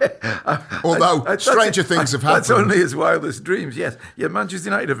United. Although, stranger things have happened. That's only his wildest dreams, yes. Yeah, Manchester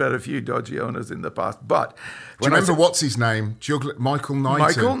United have had a few dodgy owners in the past. But do you remember what's his name? Michael Knighton.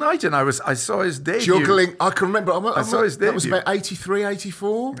 Michael Knighton. I saw his debut. Juggling. I can remember. I saw his debut. That was about 83,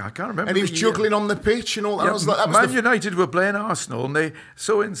 84. I can't remember. And he was juggling on the pitch and all that. Yeah, Man United were playing Arsenal, and they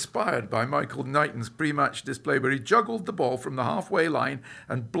so inspired by Michael Knighton's pre-match display where he juggled the ball from the halfway line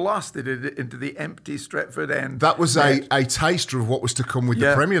and blasted it into the empty Stretford end. That was a taster of what was to come with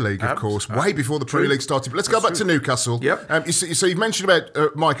the Premier League, of course, way before the Premier League started. But let's go back to Newcastle. Yep. So you've mentioned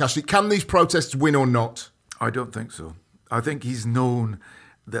about Mike Ashley. Can these protests win or not? I don't think so. I think he's known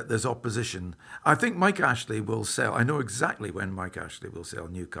that there's opposition. I think Mike Ashley will sell. I know exactly when Mike Ashley will sell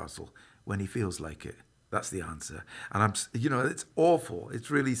Newcastle, when he feels like it. That's the answer. And it's awful. It's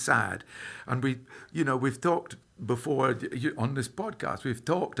really sad. And we've talked before on this podcast. We've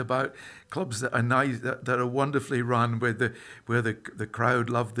talked about clubs that are nice, that are wonderfully run, where the crowd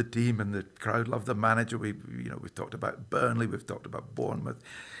love the team and the crowd love the manager. We've talked about Burnley. We've talked about Bournemouth.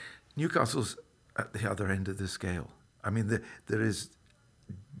 Newcastle's at the other end of the scale. I mean, there is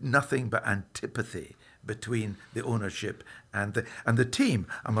nothing but antipathy between the ownership and the team.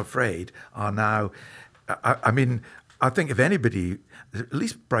 I'm afraid are now. I think if anybody, at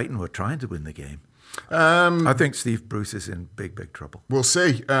least Brighton were trying to win the game. I think Steve Bruce is in big trouble. We'll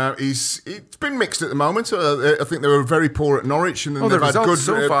see. It's been mixed at the moment. I think they were very poor at Norwich, and then they've had good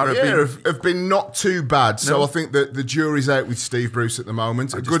so far. Have been not too bad. So No. I think that the jury's out with Steve Bruce at the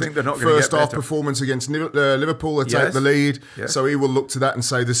moment. I A just good think they're not gonna first get half better. performance against Liverpool. They take Yes. the lead, Yes. so he will look to that and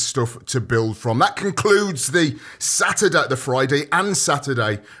say there's stuff to build from. That concludes the Friday and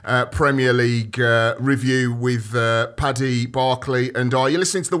Saturday Premier League review with Paddy Barclay and I. You're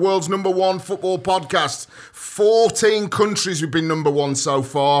listening to the world's #1 football podcast. 14 countries we've been #1 so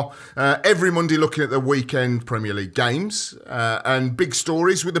far. Every Monday looking at the weekend Premier League games and big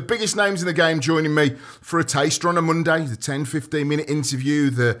stories with the biggest names in the game joining me for a taster on a Monday. The 10-15 minute interview,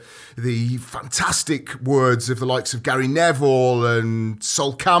 the fantastic words of the likes of Gary Neville and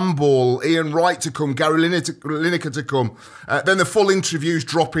Sol Campbell, Ian Wright to come, Gary Lineker to come. Then the full interviews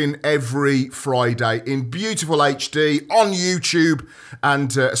dropping every Friday in beautiful HD on YouTube,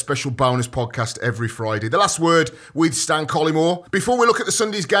 and a special bonus podcast every Friday. The Last Word with Stan Collymore. Before we look at the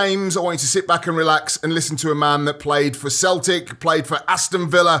Sunday's games, I want you to sit back and relax and listen to a man that played for Celtic, played for Aston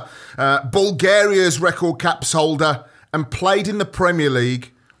Villa, Bulgaria's record caps holder, and played in the Premier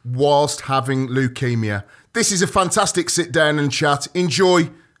League whilst having leukemia. This is a fantastic sit down and chat.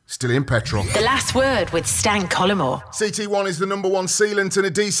 Enjoy. Stiliyan Petrov. The Last Word with Stan Collymore. CT1 is the #1 sealant and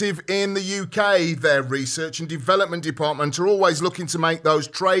adhesive in the UK. Their research and development department are always looking to make those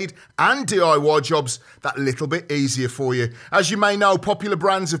trade and DIY jobs that little bit easier for you. As you may know, popular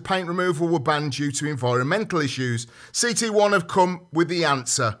brands of paint removal were banned due to environmental issues. CT1 have come with the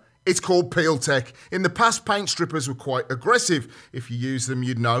answer. It's called Peel Tech. In the past, paint strippers were quite aggressive. If you use them,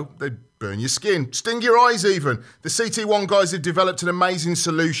 you'd know they'd burn your skin, sting your eyes even. The CT1 guys have developed an amazing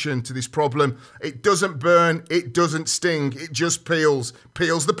solution to this problem. It doesn't burn, it doesn't sting, it just peels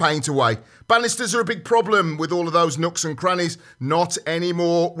the paint away. Banisters are a big problem with all of those nooks and crannies. Not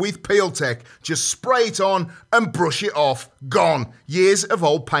anymore with Peel Tech. Just spray it on and brush it off. Gone. Years of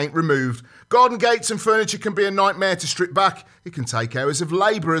old paint removed. Garden gates and furniture can be a nightmare to strip back. It can take hours of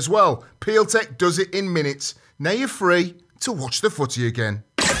labour as well. Peel Tech does it in minutes. Now you're free to watch the footy again.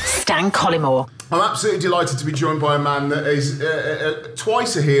 Stan Collymore. I'm absolutely delighted to be joined by a man that is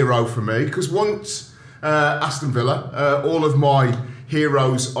twice a hero for me, because once Aston Villa, all of my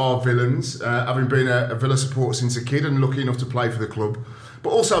heroes are villains, having been a Villa supporter since a kid and lucky enough to play for the club. But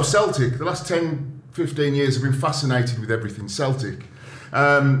also Celtic. The last 10, 15 years I've been fascinated with everything Celtic.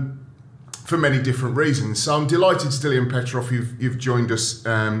 For many different reasons. So I'm delighted, Stiliyan Petrov, you've joined us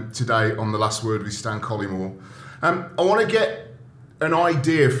today on The Last Word with Stan Collymore. I want to get an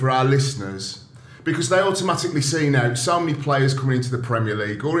idea for our listeners, because they automatically see now so many players coming into the Premier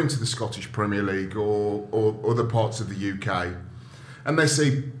League or into the Scottish Premier League or other parts of the UK, and they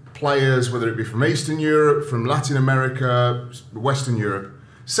see players, whether it be from Eastern Europe, from Latin America, Western Europe,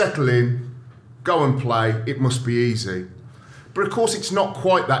 settle in, go and play, it must be easy. But of course it's not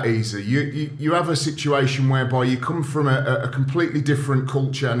quite that easy. You have a situation whereby you come from a completely different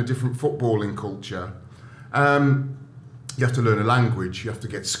culture and a different footballing culture. You have to learn a language, you have to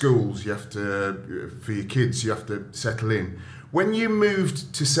get schools, you have to, for your kids, you have to settle in. When you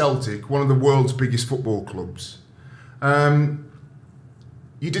moved to Celtic, one of the world's biggest football clubs,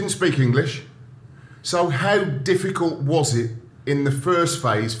 you didn't speak English. So how difficult was it in the first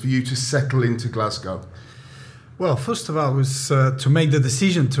phase for you to settle into Glasgow? Well, first of all, it was to make the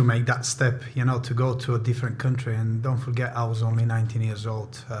decision to make that step, to go to a different country. And don't forget, I was only 19 years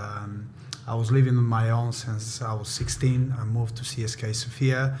old. I was living on my own since I was 16. I moved to CSKA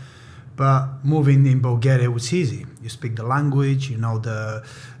Sofia. But moving in Bulgaria was easy. You speak the language, you know the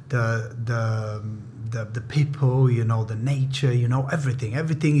people, you know the nature, you know everything.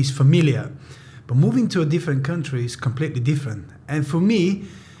 Everything is familiar. But moving to a different country is completely different. And for me,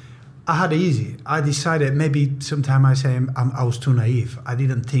 I had it easy. I decided, maybe sometime I say I was too naive. I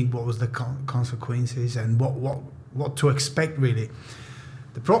didn't think what was the consequences and what to expect really.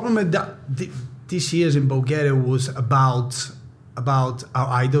 The problem with that these years in Bulgaria was about our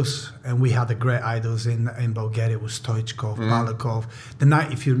idols, and we had the great idols in Bulgaria. It was Stoichkov, Balakov.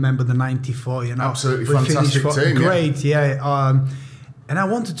 If you remember the '94, absolutely fantastic team, great, yeah. And I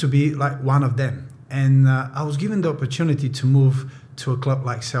wanted to be like one of them, and I was given the opportunity to move to a club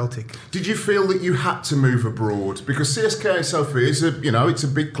like Celtic. Did you feel that you had to move abroad? Because CSKA Sofia is it's a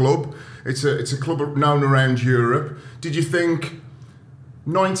big club. It's a club known around Europe. Did you think,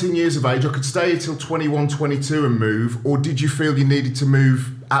 19 years of age, I could stay till 21, 22 and move, or did you feel you needed to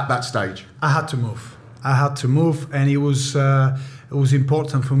move at that stage? I had to move, and it was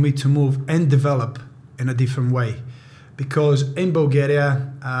important for me to move and develop in a different way, because in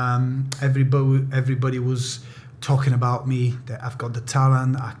Bulgaria, everybody was talking about me, that I've got the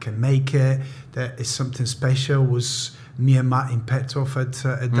talent, I can make it, that it's something special. Was me and Stiliyan Petrov at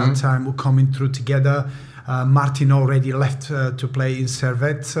that time were coming through together. Martin already left to play in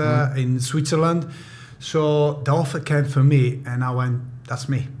Servette in Switzerland. So the offer came for me, and I went, that's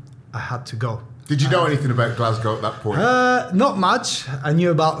me. I had to go. Did you know anything about Glasgow at that point? Not much. I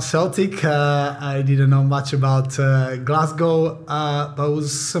knew about Celtic. I didn't know much about Glasgow, but it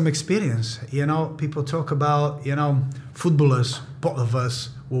was some experience. You know, people talk about, you know, footballers, both of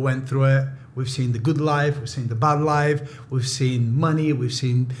us, we went through it. We've seen the good life, we've seen the bad life, we've seen money, we've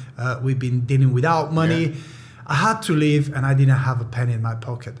been dealing without money. Yeah. I had to leave, and I didn't have a penny in my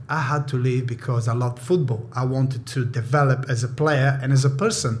pocket. I had to leave because I loved football. I wanted to develop as a player and as a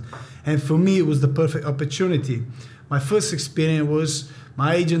person. And for me, it was the perfect opportunity. My first experience was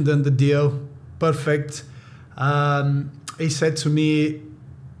my agent done the deal, perfect. He said to me,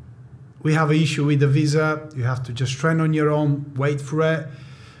 we have an issue with the visa. You have to just train on your own, wait for it.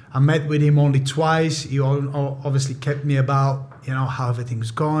 I met with him only twice. He obviously kept me about, you know, how everything's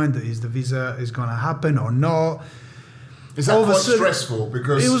going. Is the visa is going to happen or not? Is that quite stressful?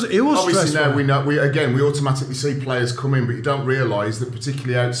 Because it was obviously stressful. Now we automatically see players come in, but you don't realise that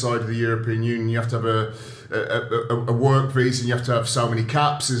particularly outside of the European Union, you have to have a work visa, and you have to have so many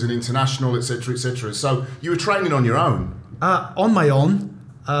caps as an international, etc., etc. So you were training on your own. On my own.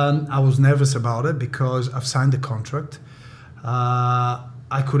 I was nervous about it because I've signed the contract.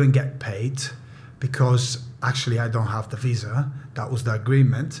 I couldn't get paid because actually I don't have the visa. That was the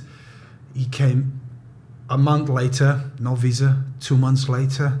agreement. He came a month later, no visa. 2 months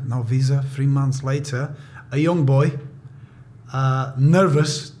later, no visa. 3 months later, a young boy,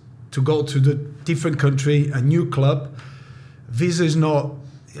 nervous to go to the different country, a new club. Visa is not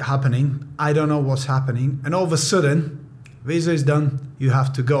happening. I don't know what's happening. And all of a sudden, visa is done. You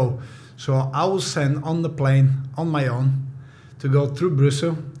have to go. So I was sent on the plane on my own to go through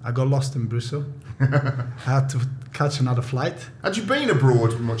Brussels. I got lost in Brussels. I had to catch another flight. Had you been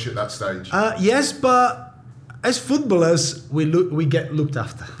abroad much at that stage? Yes, but as footballers, we get looked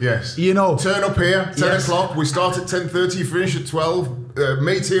after. Yes. You know. Turn up here, 10 o'clock, we start at 10:30, finish at 12,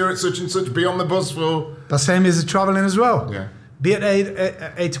 meet here at such and such, be on the bus for... The same as travelling as well. Yeah. Be at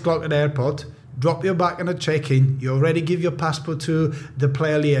 8 o'clock at the airport, drop your bag in a check-in, you already give your passport to the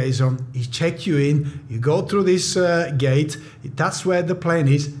player liaison, he check you in, you go through this gate, that's where the plane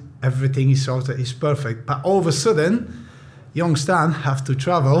is, everything is sorted, it's perfect. But all of a sudden, young Stan have to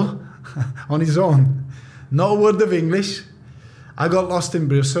travel on his own. No word of English. I got lost in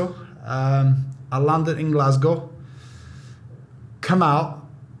Brussels. I landed in Glasgow. Come out.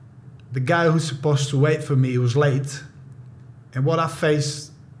 The guy who's supposed to wait for me was late. And what I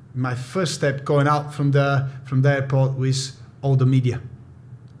faced, my first step going out from the airport, was all the media.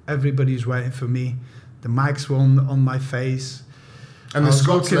 Everybody's waiting for me. The mics were on my face. And the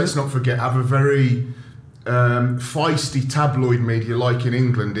Scots, let's not forget, have a very feisty tabloid media, like in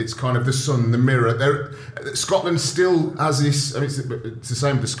England. It's kind of the Sun, the Mirror. Scotland still has this. I mean, it's the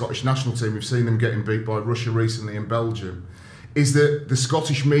same with the Scottish national team. We've seen them getting beat by Russia recently in Belgium. Is that the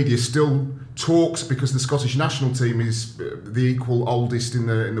Scottish media still talks, because the Scottish national team is the equal oldest in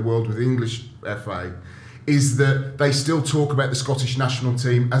the world with the English FA, is that they still talk about the Scottish national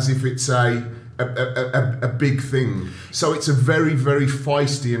team as if it's a big thing. So it's a very, very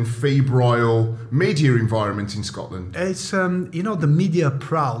feisty and febrile media environment in Scotland. It's, you know, the media are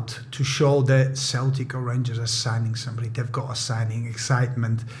proud to show that Celtic or Rangers are signing somebody. They've got a signing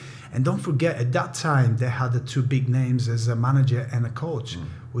excitement. And don't forget, at that time, they had the two big names as a manager and a coach,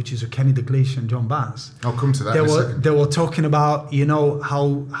 which is Kenny Dalglish and John Barnes. I'll come to that in a second. They were talking about, you know,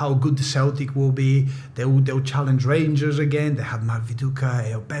 how good the Celtic will be. They'll challenge Rangers again. They had Mark Viduka,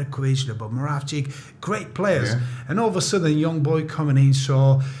 Eo Berkovic, Lebo Moravcik, great players. Yeah. And all of a sudden, young boy coming in.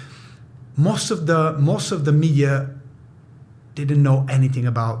 So most of the media didn't know anything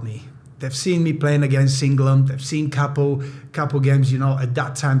about me. They've seen me playing against England. They've seen couple games. You know, at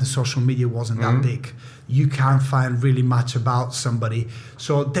that time the social media wasn't that big. You can't find really much about somebody.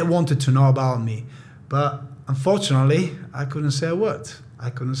 So they wanted to know about me, but unfortunately, I couldn't say a word. I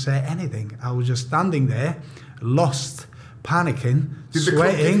couldn't say anything. I was just standing there, lost, panicking, Did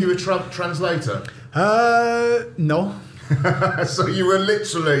sweating. the club give you a translator? No. So you were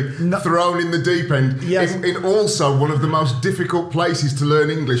literally thrown in the deep end. Yes. In also one of the most difficult places to learn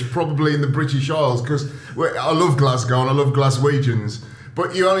English, probably in the British Isles, because I love Glasgow and I love Glaswegians,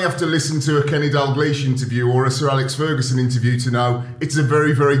 but you only have to listen to a Kenny Dalglish interview or a Sir Alex Ferguson interview to know it's a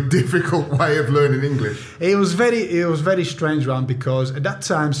very, very difficult way of learning English. It was very strange one, because at that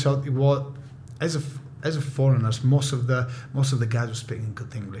time, so it was, as a foreigners, most of the guys were speaking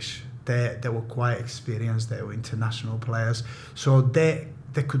good English. They were quite experienced. They were international players, so they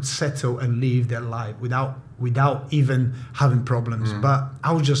could settle and live their life without even having problems. But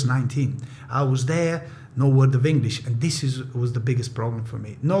I was just 19. I was there, no word of English, and was the biggest problem for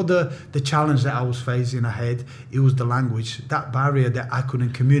me. Not the challenge that I was facing ahead. It was the language, that barrier that I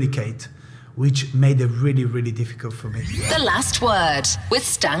couldn't communicate, which made it really, really difficult for me. The Last Word with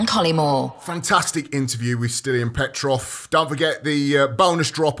Stan Collymore. Fantastic interview with Stiliyan Petrov. Don't forget the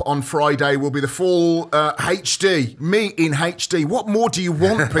bonus drop on Friday will be the full HD. Me in HD. What more do you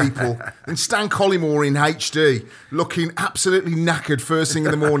want, people, than Stan Collymore in HD, looking absolutely knackered first thing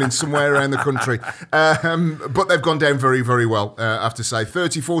in the morning somewhere around the country. But they've gone down very, very well, I have to say.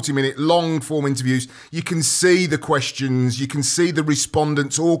 30, 40-minute long-form interviews. You can see the questions. You can see the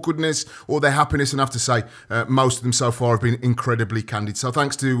respondents' awkwardness or their happiness, and I have to say most of them so far have been incredibly candid. So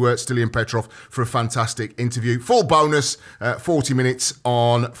thanks to Stiliyan Petrov for a fantastic interview. Full bonus, 40 minutes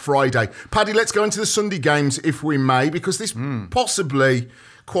on Friday. Paddy, let's go into the Sunday games if we may, because this possibly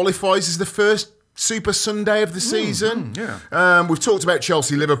qualifies as the first Super Sunday of the season. We've talked about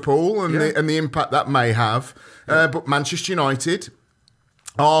Chelsea-Liverpool and the impact that may have, but Manchester United,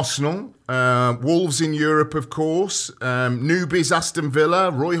 Arsenal, Wolves in Europe, of course, newbies Aston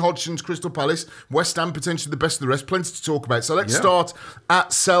Villa, Roy Hodgson's Crystal Palace, West Ham potentially the best of the rest. Plenty to talk about. So let's start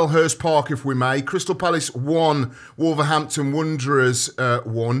at Selhurst Park, if we may. Crystal Palace won, Wolverhampton Wanderers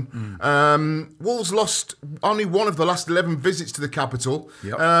won. Wolves lost only one of the last 11 visits to the capital,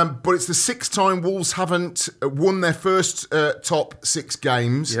 but it's the sixth time Wolves haven't won their first top 6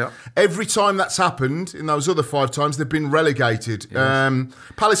 games. Every time that's happened, in those other 5 times, they've been relegated.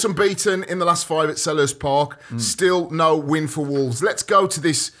 Palace unbeaten in the last 5 at Selhurst Park. Still no win for Wolves. Let's go to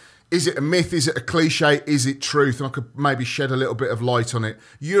this. Is it a myth? Is it a cliche? Is it truth? And I could maybe shed a little bit of light on it.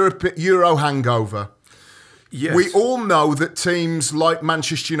 Euro hangover. Yes. We all know that teams like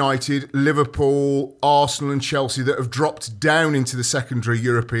Manchester United, Liverpool, Arsenal and Chelsea that have dropped down into the secondary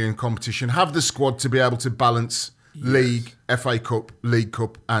European competition have the squad to be able to balance League, FA Cup, League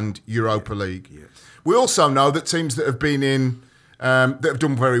Cup and Europa League. We also know that teams that have been in that have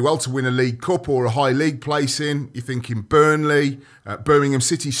done very well to win a League Cup or a high league placing, you're thinking Burnley, Birmingham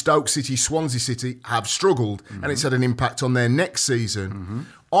City, Stoke City, Swansea City, have struggled and it's had an impact on their next season.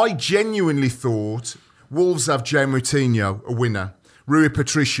 I genuinely thought Wolves have Jao Moutinho, a winner, Rui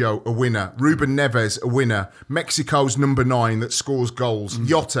Patricio, a winner, Ruben Neves, a winner, Mexico's number 9 that scores goals,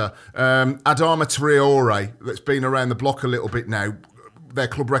 Jota, Adama Traore, that's been around the block a little bit now, their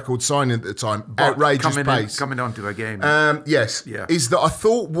club record signing at the time, but outrageous pace. Coming onto a game. Is that I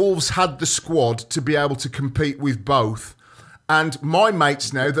thought Wolves had the squad to be able to compete with both. And my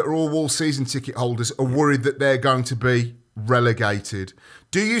mates now that are all Wolves season ticket holders are worried that they're going to be relegated.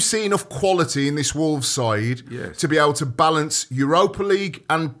 Do you see enough quality in this Wolves side to be able to balance Europa League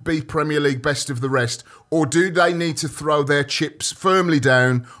and be Premier League best of the rest? Or do they need to throw their chips firmly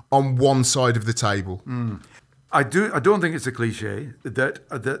down on one side of the table? I don't think it's a cliche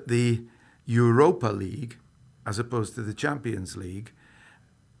that the Europa League, as opposed to the Champions League,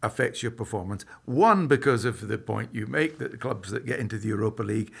 affects your performance. One, because of the point you make that the clubs that get into the Europa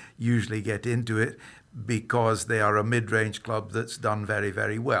League usually get into it because they are a mid-range club that's done very,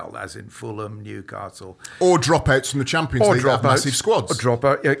 very well, as in Fulham, Newcastle. Or dropouts from the Champions League that have massive squads. Or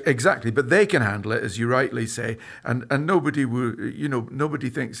dropout, exactly. But they can handle it, as you rightly say. And nobody nobody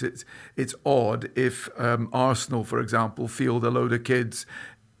thinks it's odd if Arsenal, for example, field a load of kids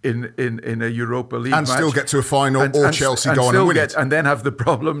in a Europa League and match. And still get to a final, or Chelsea go on and win it. And then have the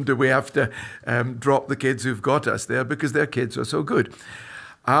problem, do we have to drop the kids who've got us there because their kids are so good?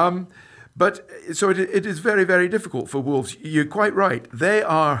 But so it is very, very difficult for Wolves. You're quite right. They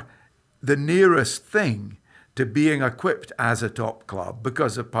are the nearest thing to being equipped as a top club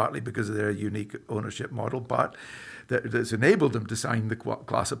partly because of their unique ownership model, but that's enabled them to sign the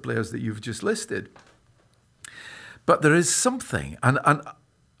class of players that you've just listed. But there is something, and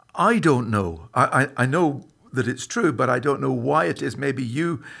I don't know. I know that it's true, but I don't know why it is. Maybe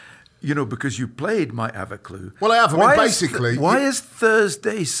you because you played, might have a clue. Well, I have. Why is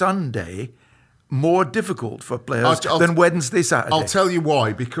Thursday, Sunday more difficult for players than Wednesday, Saturday? I'll tell you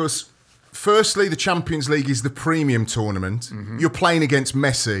why. Because firstly, the Champions League is the premium tournament. You're playing against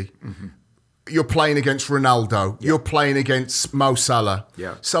Messi. You're playing against Ronaldo. You're playing against Mo Salah.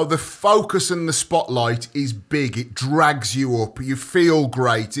 So the focus and the spotlight is big. It drags you up. You feel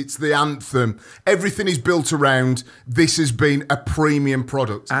great. It's the anthem. Everything is built around this has been a premium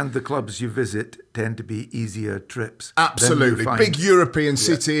product. And the clubs you visit tend to be easier trips. Absolutely. Big European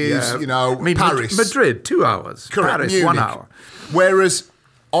cities, Paris. Madrid, 2 hours. Correct. Paris, Munich. 1 hour. Whereas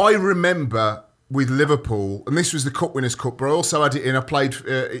I remember with Liverpool, and this was the Cup Winners' Cup, but I also had it in. I played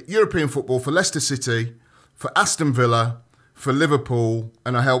European football for Leicester City, for Aston Villa, for Liverpool,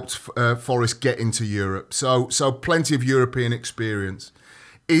 and I helped Forest get into Europe. So plenty of European experience.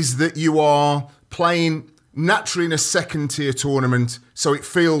 Is that you are playing naturally in a second-tier tournament, so it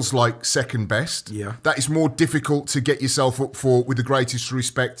feels like second best. Yeah. That is more difficult to get yourself up for, with the greatest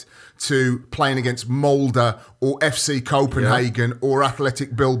respect, to playing against Molde or FC Copenhagen or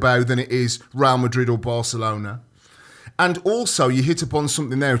Athletic Bilbao than it is Real Madrid or Barcelona. And also, you hit upon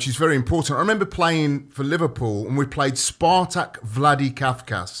something there which is very important. I remember playing for Liverpool, and we played Spartak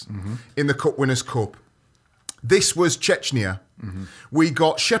Vladikavkaz in the Cup Winners' Cup. This was Chechnya. We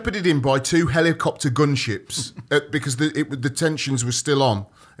got shepherded in by 2 helicopter gunships because the tensions were still on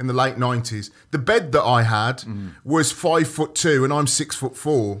in the late 90s. The bed that I had was 5'2" and I'm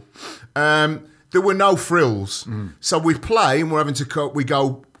 6'4". There were no frills. So we play and we're having to we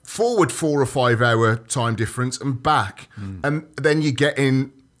go forward 4 or 5 hour time difference and back. And then you get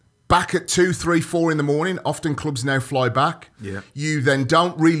in back at 2, 3, 4 in the morning. Often clubs now fly back. Yeah. You then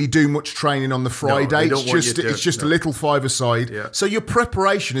don't really do much training on the Friday. No, it's just a little five-a-side. Yeah. So your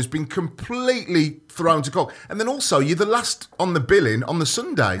preparation has been completely thrown to cock. And then also you're the last on the billing on the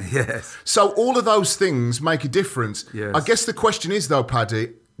Sunday. Yes. So all of those things make a difference. Yes. I guess the question is though,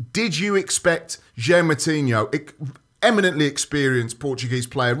 Paddy, did you expect João Moutinho, eminently experienced Portuguese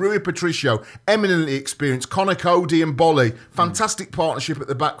player, Rui Patricio, eminently experienced, Conor Cody and Bolly, fantastic partnership at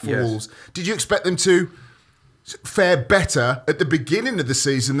the back for Wolves. Did you expect them to fare better at the beginning of the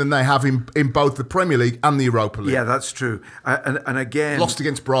season than they have in both the Premier League and the Europa League? Yeah, that's true. And again... Lost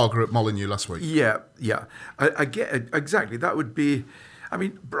against Braga at Molineux last week. Yeah. I get exactly. That would be... I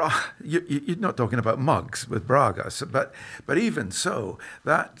mean, you're not talking about mugs with Braga, but even so,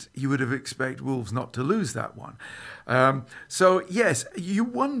 that you would have expected Wolves not to lose that one. So yes, you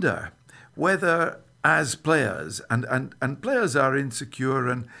wonder whether as players, and players are insecure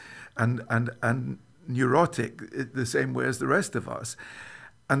and neurotic the same way as the rest of us,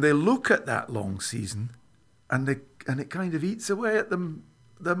 and they look at that long season, and it kind of eats away at them.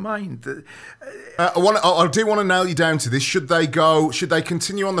 Their mind. I do want to nail you down to this. Should they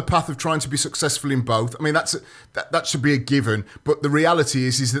continue on the path of trying to be successful in both? I mean, that should be a given. But the reality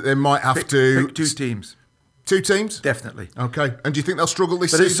is that they might have to pick 2 teams. 2 teams? Definitely. Okay. And do you think they'll struggle this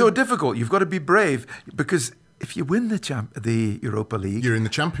season? But it's so difficult. You've got to be brave because if you win the Europa League, you're in the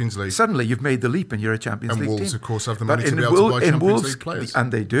Champions League. Suddenly you've made the leap and you're a Champions League team. And Wolves, of course, have the money to be able to buy Champions League players.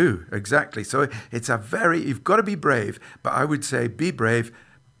 And they do, exactly. So you've got to be brave. But I would say be brave.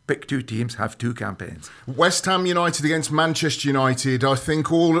 Pick 2 teams, have 2 campaigns. West Ham United against Manchester United. I think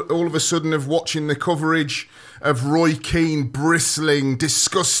all of a sudden of watching the coverage of Roy Keane bristling,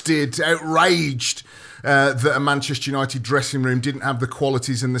 disgusted, outraged that a Manchester United dressing room didn't have the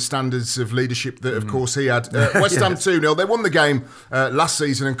qualities and the standards of leadership that, of course, he had. West Ham 2-0. They won the game last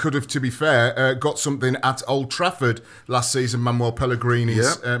season and could have, to be fair, got something at Old Trafford last season, Manuel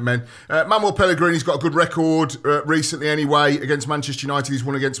Pellegrini's men. Manuel Pellegrini's got a good record recently anyway against Manchester United. He's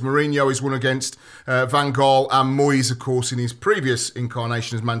won against Mourinho, he's won against Van Gaal and Moyes, of course, in his previous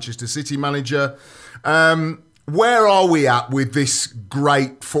incarnation as Manchester City manager. Where are we at with this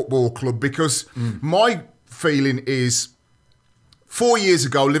great football club? Because my feeling is 4 years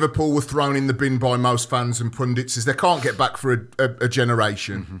ago, Liverpool were thrown in the bin by most fans and pundits as they can't get back for a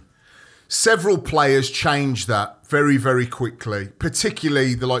generation. Several players changed that very, very quickly,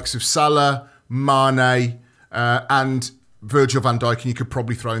 particularly the likes of Salah, Mane and Virgil van Dijk, and you could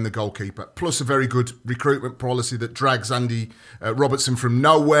probably throw in the goalkeeper. Plus a very good recruitment policy that drags Andy Robertson from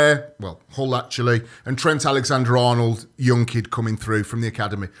nowhere, well, Hull actually, and Trent Alexander-Arnold, young kid coming through from the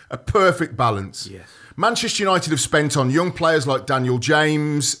academy. A perfect balance. Yes. Manchester United have spent on young players like Daniel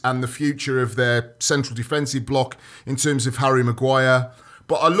James and the future of their central defensive block in terms of Harry Maguire.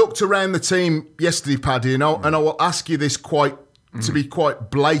 But I looked around the team yesterday, Paddy, and I will ask you this to be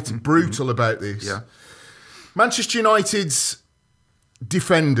quite blatant, brutal about this. Yeah. Manchester United's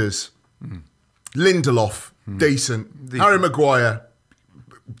defenders, Lindelof, decent. Harry Maguire,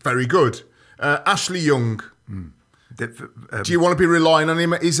 very good. Ashley Young, do you want to be relying on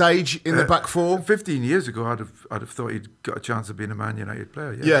him at his age in the back four? 15 years ago, I'd have thought he'd got a chance of being a Man United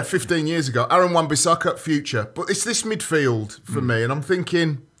player. Yeah, 15 years ago. Aaron Wan-Bissaka, future. But it's this midfield for me, and I'm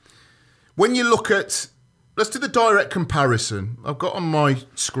thinking, when you look at, let's do the direct comparison. I've got on my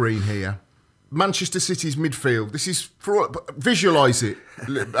screen here. Manchester City's midfield. This is visualise it,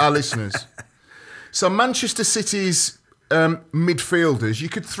 our listeners. So Manchester City's midfielders, you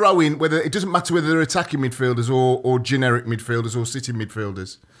could throw in it doesn't matter whether they're attacking midfielders or generic midfielders or City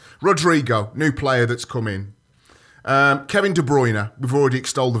midfielders. Rodrigo, new player that's come in. Kevin De Bruyne, we've already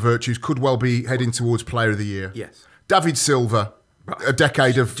extolled the virtues, could well be heading towards Player of the Year. Yes. David Silva, a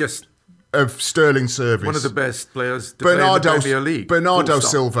decade of sterling service. One of the best players to play in the Premier League. Bernardo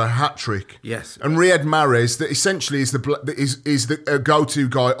Silva, hat-trick. Yes. And Riyad Mahrez, that essentially is the go-to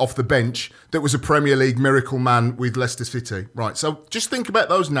guy off the bench that was a Premier League miracle man with Leicester City. Right, so just think about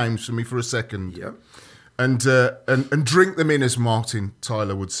those names for me for a second. Yeah. And drink them in, as Martin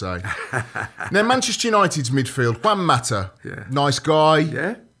Tyler would say. Now, Manchester United's midfield, Juan Mata, nice guy.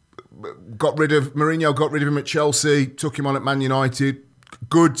 Yeah. Mourinho got rid of him at Chelsea, took him on at Man United.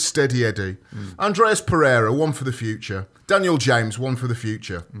 Good, steady Eddie. Andreas Pereira, one for the future. Daniel James, one for the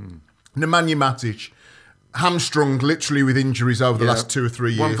future. Nemanja Matic, hamstrung literally with injuries over the last 2 or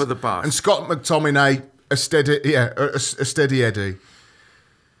 3 years. One for the past. And Scott McTominay, a steady Eddie.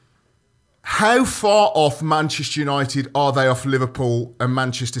 How far off Manchester United are they off Liverpool and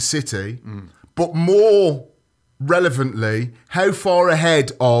Manchester City? But more relevantly, how far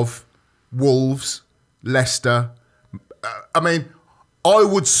ahead of Wolves, Leicester? I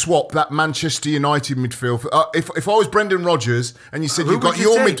would swap that Manchester United midfield. If I was Brendan Rodgers and you said you've got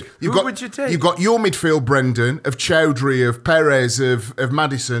your midfield, Brendan, of Chowdhury, of Perez, of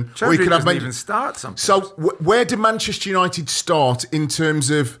Maddison, Chowdhury or you could have doesn't even start sometimes. So where did Manchester United start in terms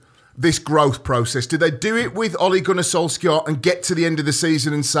of this growth process? Did they do it with Ole Gunnar Solskjaer and get to the end of the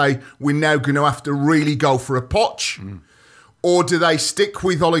season and say we're now going to have to really go for a Poch? Or do they stick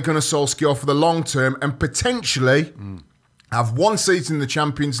with Ole Gunnar Solskjaer for the long term and potentially have 1 season in the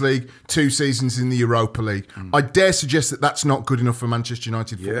Champions League, 2 seasons in the Europa League? I dare suggest that that's not good enough for Manchester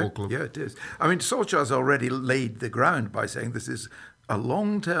United Football Club. Yeah, it is. I mean, Solskjaer's already laid the ground by saying this is a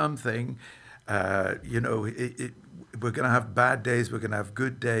long-term thing. We're going to have bad days, we're going to have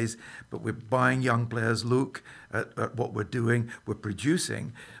good days, but we're buying young players. Look at what we're doing. We're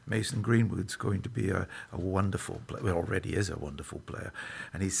producing. Mason Greenwood's going to be a wonderful player. Well, already is a wonderful player,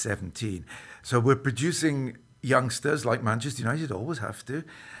 and he's 17. So we're producing youngsters like Manchester United always have to.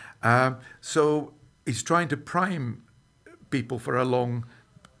 So he's trying to prime people for a long...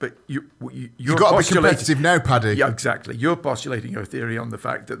 But you've got to be competitive now, Paddy. Yeah, exactly. You're postulating your theory on the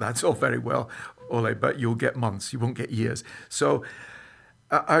fact that that's all very well, Ole, but you'll get months, you won't get years. So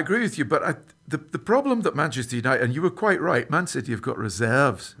I agree with you, but the problem that Manchester United, and you were quite right, Man City have got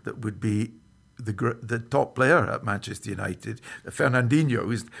reserves that would be the top player at Manchester United,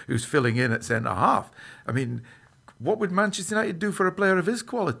 Fernandinho, who's filling in at centre-half. I mean, what would Manchester United do for a player of his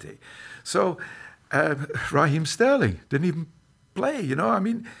quality? So Raheem Sterling didn't even play,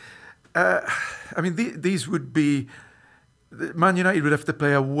 these would be... Man United would have to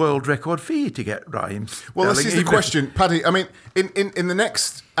pay a world record fee to get Raheem Sterling. Well, this is the question, Paddy. I mean, in the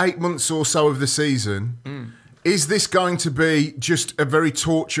next 8 months or so of the season, is this going to be just a very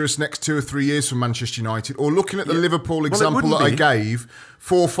torturous next 2 or 3 years for Manchester United? Or looking at the Liverpool example that I gave,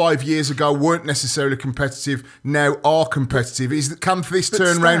 4 or 5 years ago weren't necessarily competitive, now are competitive. Can this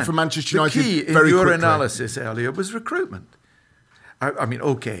turn around for Manchester United very quickly? The key in your analysis earlier was recruitment. I mean,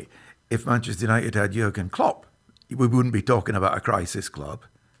 okay, if Manchester United had Jurgen Klopp, we wouldn't be talking about a crisis club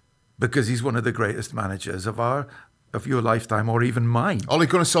because he's one of the greatest managers of your lifetime or even mine. Ole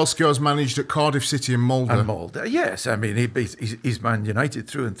Gunnar Solskjaer's managed at Cardiff City and Molde. And Molde, yes. I mean, he's Man United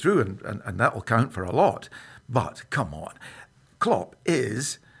through and through, and that'll count for a lot. But come on, Klopp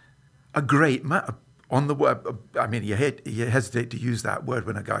is a great man. On the web, I mean, you hesitate to use that word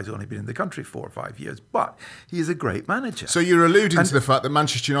when a guy's only been in the country 4 or 5 years, but he is a great manager. So you're alluding to the fact that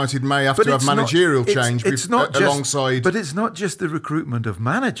Manchester United may have to have managerial change alongside... But it's not just the recruitment of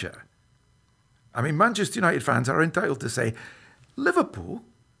manager. I mean, Manchester United fans are entitled to say, Liverpool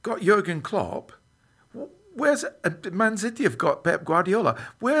got Jurgen Klopp. Where's Man City have got Pep Guardiola?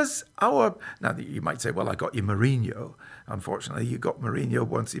 Where's our... Now, you might say, well, I got you Mourinho. Unfortunately, you got Mourinho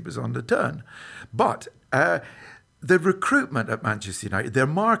once he was on the turn. But the recruitment at Manchester United, their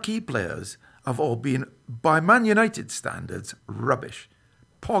marquee players have all been, by Man United standards, rubbish.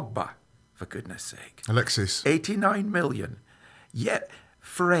 Pogba, for goodness sake. Alexis. 89 million. Yet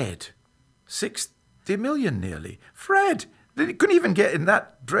Fred, 60 million nearly. Fred, they couldn't even get in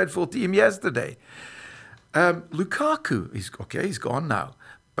that dreadful team yesterday. Lukaku, he's gone now.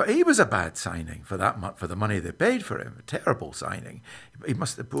 But he was a bad signing for the money they paid for him. A terrible signing. He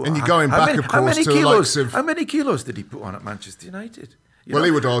must have put. And you're going back, of course, to the likes of... How many kilos did he put on at Manchester United? Well,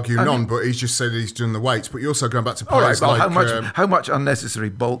 he would argue none, but he's just said he's done the weights. But you're also going back to players like... How much unnecessary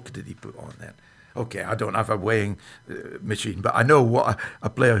bulk did he put on then? Okay, I don't have a weighing machine, but I know what a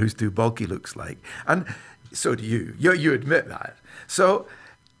player who's too bulky looks like. And so do you. You admit that. So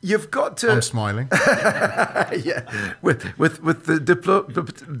You've got to. I'm smiling. Yeah, with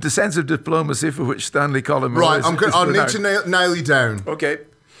the sense of diplomacy for which Stanley Collymore Right, is I need to nail you down. Okay.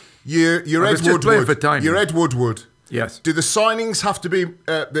 You're Ed Woodward. You're Ed Woodward. Yes. Do the signings have to be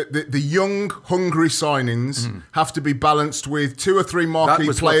the young, hungry signings have to be balanced with 2 or 3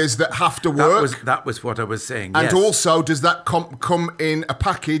 marquee players that have to work? That was what I was saying. And yes. also, does that come in a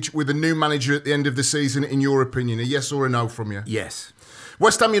package with a new manager at the end of the season? In your opinion, a yes or a no from you? Yes.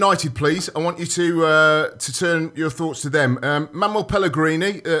 West Ham United, please. I want you to turn your thoughts to them. Manuel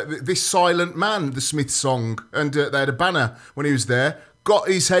Pellegrini, this silent man, the Smith song, and they had a banner when he was there. Got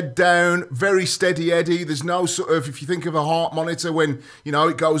his head down, very steady Eddie. There's no sort of, if you think of a heart monitor, when, you know,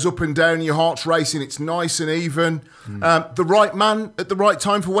 it goes up and down, your heart's racing, it's nice and even. The right man at the right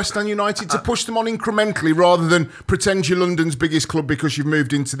time for West Ham United to push them on incrementally rather than pretend you're London's biggest club because you've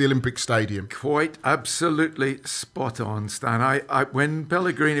moved into the Olympic Stadium. Quite absolutely spot on, Stan. When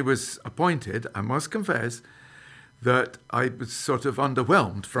Pellegrini was appointed, I must confess that I was sort of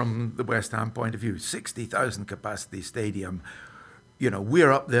underwhelmed from the West Ham point of view. 60,000 capacity stadium. You know,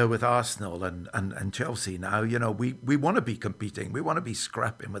 we're up there with Arsenal and Chelsea now. You know, we want to be competing. We want to be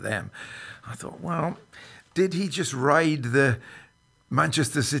scrapping with them. I thought, well, did he just ride the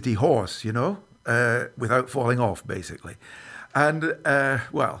Manchester City horse, you know, without falling off, basically? And, I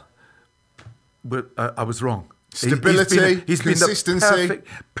was wrong. Stability, he's consistency. Been the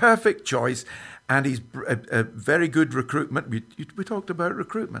perfect choice. And he's a very good recruitment. We talked about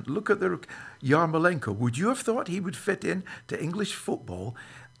recruitment. Look at Yarmolenko. Would you have thought he would fit in to English football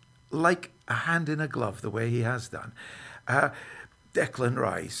like a hand in a glove, the way he has done? Declan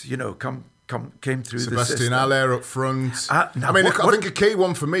Rice, you know, came through the system. Sebastian Haller up front. I think a key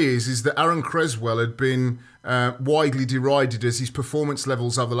one for me is that Aaron Creswell had been widely derided as his performance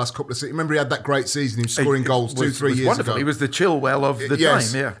levels over the last couple of seasons. Remember, he had that great season. He was scoring goals 2-3 years ago. He was the Chilwell of the time,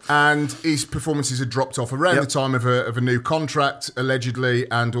 yeah. And his performances had dropped off around the time of a new contract, allegedly,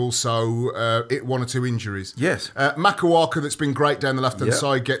 and also 1 or 2 injuries. Yes. Makuaka, that's been great down the left-hand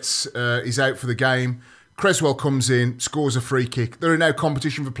side, is out for the game. Creswell comes in, scores a free kick. There are now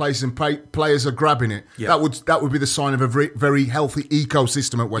competition for places and players are grabbing it. Yeah. That would be the sign of a very healthy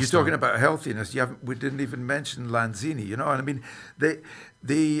ecosystem at West Ham. You're talking about healthiness. We didn't even mention Lanzini. You know what I mean?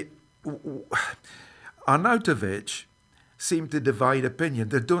 Arnautovic seemed to divide opinion.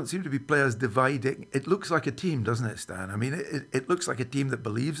 There don't seem to be players dividing. It looks like a team, doesn't it, Stan? I mean, it looks like a team that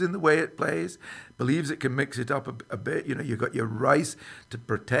believes in the way it plays, believes it can mix it up a bit. You know, you've got your Rice to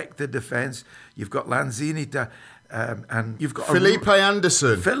protect the defence. You've got Lanzini to... and you've got Felipe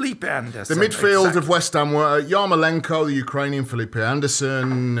Anderson. The midfield of West Ham were Yarmolenko, the Ukrainian. Felipe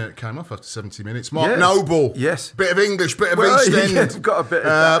Anderson came off after 70 minutes. Mark Noble. Yes. Bit of English, bit of East End. Yeah, got a bit of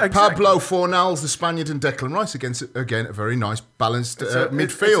that. Exactly. Pablo Fornals, the Spaniard, and Declan Rice against, again, a very nice, balanced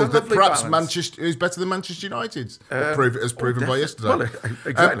midfield that perhaps Manchester is better than Manchester United's, as proven by yesterday. Well,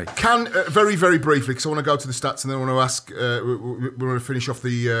 exactly. Very, very briefly, because I want to go to the stats and then I want to ask, we want to finish off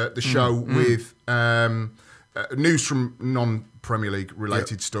the show with... news from non-Premier League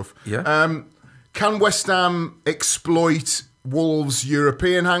related stuff. Yeah. Can West Ham exploit Wolves'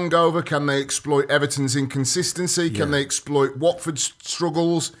 European hangover? Can they exploit Everton's inconsistency? Can they exploit Watford's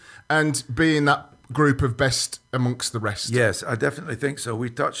struggles and be in that group of best amongst the rest? Yes, I definitely think so. We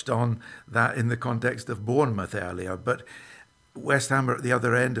touched on that in the context of Bournemouth earlier, but West Ham are at the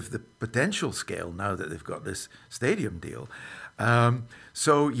other end of the potential scale now that they've got this stadium deal.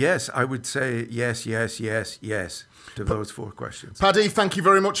 So, yes, I would say yes to those 4 questions. Paddy, thank you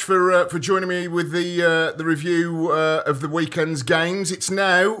very much for joining me with the review of the weekend's games. It's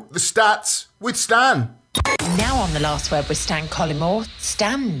now the stats with Stan. Now on the last word with Stan Collymore,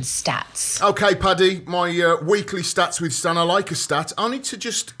 Stan's stats. Okay, Paddy, my weekly stats with Stan. I like a stat. I need to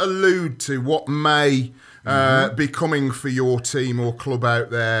just allude to what may... be coming for your team or club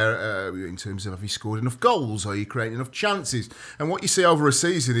out there in terms of have you scored enough goals, are you creating enough chances? And what you see over a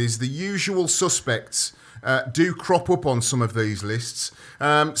season is the usual suspects do crop up on some of these lists.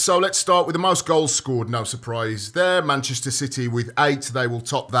 So let's start with the most goals scored, no surprise there. Manchester City with 8, they will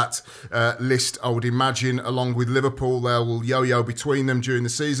top that list, I would imagine, along with Liverpool. They will yo-yo between them during the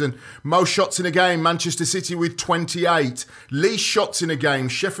season. Most shots in a game, Manchester City with 28. Least shots in a game,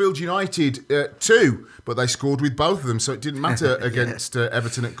 Sheffield United 2, but they scored with both of them, so it didn't matter against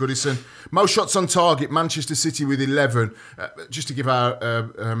Everton at Goodison. Most shots on target, Manchester City with 11. Just to give our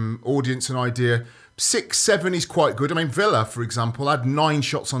audience an idea, 6-7 is quite good. I mean, Villa, for example, had 9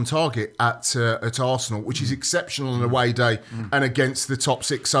 shots on target at Arsenal, which is exceptional on a away day and against the top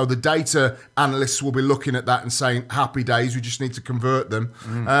 6. So the data analysts will be looking at that and saying, happy days, we just need to convert them.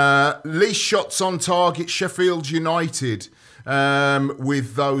 Least shots on target, Sheffield United.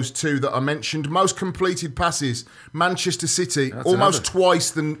 with those two that I mentioned. Most completed passes, Manchester City, That's almost another.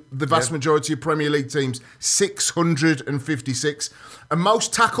 twice than the vast majority of Premier League teams, 656. And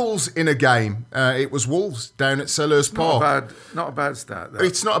most tackles in a game, it was Wolves down at Selhurst Park. Not a bad stat, though.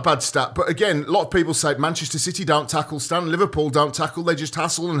 It's not a bad stat, but again, a lot of people say Manchester City don't tackle, Stan, Liverpool don't tackle, they just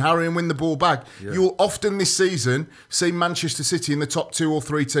hassle and harry and win the ball back. Yeah. You'll often this season see Manchester City in the top 2 or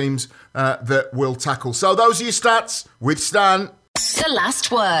 3 teams that will tackle. So those are your stats with Stan. The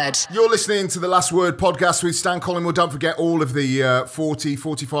Last Word. You're listening to The Last Word podcast with Stan Collymore. Don't forget all of the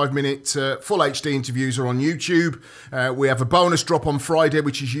 45-minute full HD interviews are on YouTube. We have a bonus drop on Friday,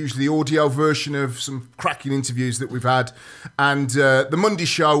 which is usually the audio version of some cracking interviews that we've had. And the Monday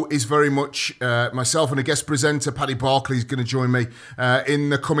show is very much myself and a guest presenter, Paddy Barclay, is going to join me in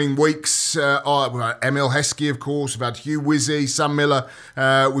the coming weeks. Emil Heskey, of course. We've had Hugh Wizzy, Sam Miller.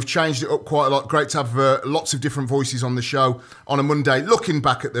 We've changed it up quite a lot. Great to have lots of different voices on the show on a Monday, looking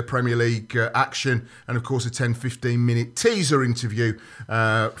back at the Premier League action, and of course a 10-15 minute teaser interview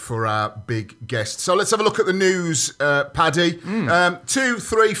for our big guest. So let's have a look at the news, Paddy. 2,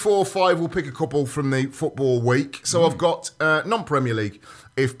 3, 4, 5, we'll pick a couple from the football week. So I've got non-Premier League,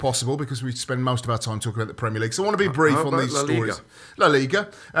 if possible, because we spend most of our time talking about the Premier League. So I want to be brief on these stories. La Liga.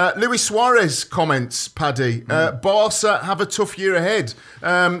 Luis Suarez comments, Paddy, Barca have a tough year ahead.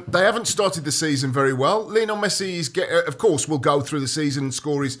 They haven't started the season very well. Lionel Messi, of course, will go through the season and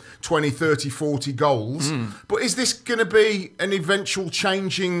score his 20, 30, 40 goals. But is this going to be an eventual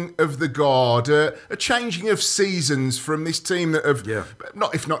changing of the guard, a changing of seasons from this team that have,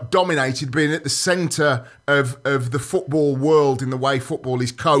 if not dominated, been at the centre of the football world in the way football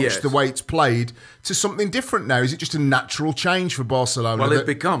is coached, the way it's played, to something different now? Is it just a natural change for Barcelona? Well, they've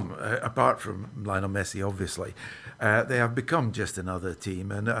become, apart from Lionel Messi, obviously, they have become just another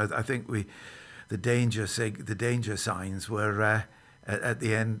team. And I think the danger signs were at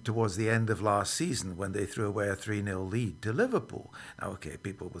the end, towards the end of last season, when they threw away a 3-0 lead to Liverpool. Now, okay,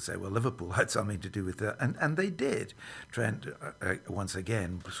 people will say, well, Liverpool had something to do with that, and they did. Trent, once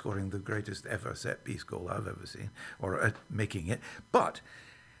again, scoring the greatest ever set-piece goal I've ever seen, or making it. But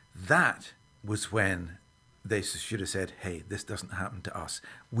that was when they should have said, hey, this doesn't happen to us.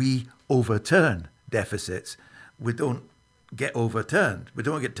 We overturn deficits. We don't get overturned. We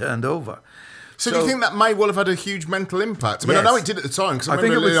don't get turned over. So do you think that may well have had a huge mental impact? I mean, I know it did at the time, because I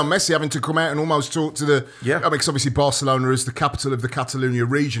remember Lionel Messi having to come out and almost talk to the... I mean, because obviously Barcelona is the capital of the Catalonia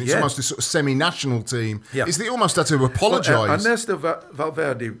region. It's almost a sort of semi-national team. Is that he almost had to apologise? Well, Ernesto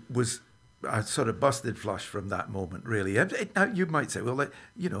Valverde was sort of busted flush from that moment, really. Now, you might say, well, it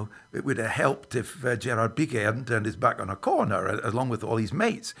would have helped if Gerard Piqué hadn't turned his back on a corner, along with all his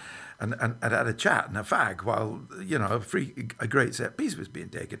mates, and had a chat and a fag while, a great set piece was being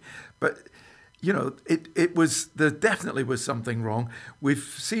taken. But... it was, there definitely was something wrong. We've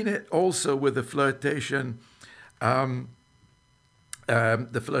seen it also with the flirtation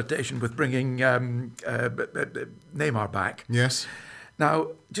with bringing Neymar back. Yes. Now,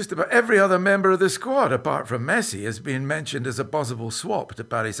 just about every other member of the squad, apart from Messi, has been mentioned as a possible swap to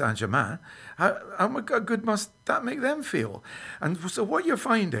Paris Saint-Germain. How good must that make them feel? And so what you're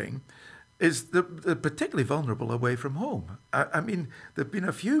finding is they're particularly vulnerable away from home. I mean, there have been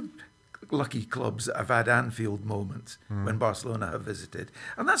a few lucky clubs that have had Anfield moments when Barcelona have visited,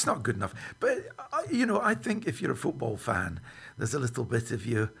 and that's not good enough. But I think if you're a football fan, there's a little bit of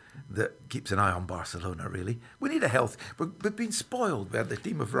you that keeps an eye on Barcelona. Really, we need a health. We've been spoiled. We had the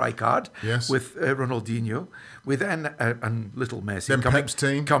team of Rijkaard with Ronaldinho, with then and little Messi. Then Pep's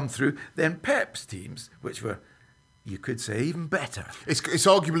team come through. Then Pep's teams, which were, you could say, even better. It's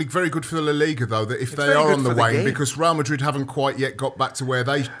arguably very good for the La Liga, though, that if they are on the wane, because Real Madrid haven't quite yet got back to where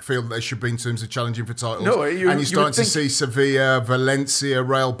they feel that they should be in terms of challenging for titles. And you're starting to see Sevilla, Valencia,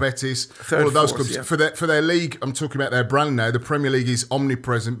 Real Betis, all of those clubs. For their league, I'm talking about their brand now, the Premier League is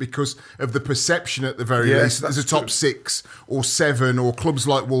omnipresent because of the perception, at the very least, there's a top 6 or 7, or clubs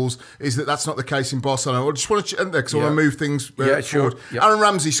like Wolves, is that that's not the case in Barcelona. I just want to end there because I want to move things forward. Sure. Aaron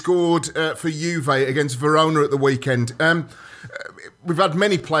Ramsey scored for Juve against Verona at the weekend. We've had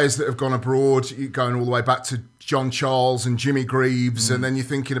many players that have gone abroad, going all the way back to John Charles and Jimmy Greaves, and then you're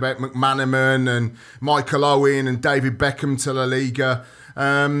thinking about McManaman and Michael Owen and David Beckham to La Liga.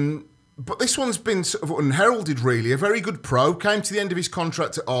 But this one's been sort of unheralded, really. A very good pro, came to the end of his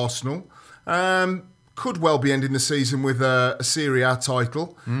contract at Arsenal. could well be ending the season with a Serie A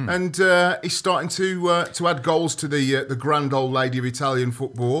title, and he's starting to add goals to the grand old lady of Italian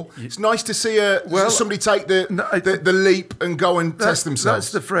football. It's nice to see somebody take the leap and go and test themselves.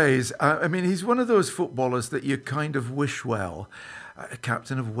 That's the phrase. I mean, he's one of those footballers that you kind of wish well.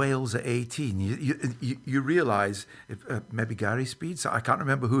 Captain of Wales at 18. You realise, maybe Gary Speed, so I can't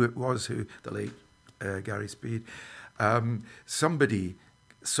remember who it was, the late Gary Speed. Somebody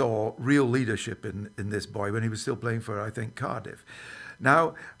saw real leadership in this boy when he was still playing for, I think, Cardiff.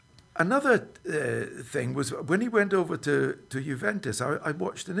 Now, another thing was when he went over to Juventus, I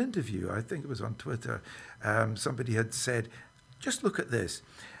watched an interview, I think it was on Twitter. Somebody had said, just look at this.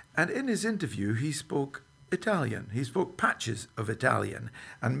 And in his interview, he spoke Italian. He spoke patches of Italian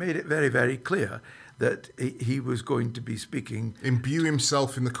and made it very, very clear that he was going to be speaking... Imbue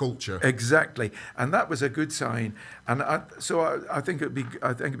himself in the culture. Exactly. And that was a good sign. And so I think it'd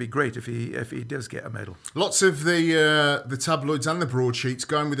be great if he does get a medal. Lots of the tabloids and the broadsheets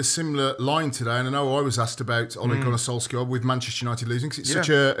going with a similar line today. And I know I was asked about Ole Gunnar Solskjaer with Manchester United losing, because it's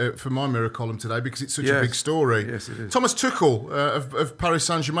such for my Mirror column today, because it's such a big story. Yes, it is. Thomas Tuchel of Paris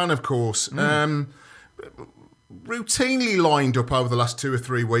Saint-Germain, of course. Routinely lined up over the last 2 or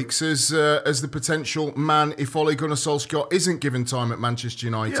 3 weeks as the potential man if Ole Gunnar Solskjaer isn't given time at Manchester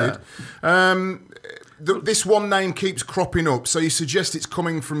United. Yeah. This one name keeps cropping up, so you suggest it's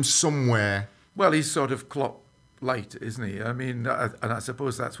coming from somewhere. Well, he's sort of Klopp light, isn't he? I mean, and I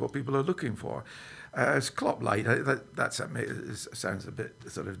suppose that's what people are looking for. As Klopp light, that sounds a bit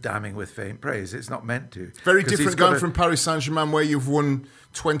sort of damning with faint praise. It's not meant to. Very different going from Paris Saint-Germain, where you've won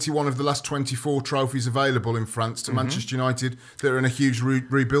 21 of the last 24 trophies available in France, to Manchester United, that are in a huge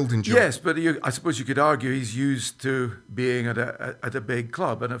rebuilding job. Yes, but I suppose you could argue he's used to being at a big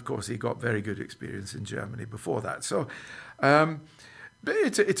club, and of course he got very good experience in Germany before that. So. But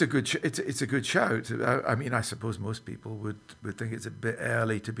it's a good shout. I mean, I suppose most people would think it's a bit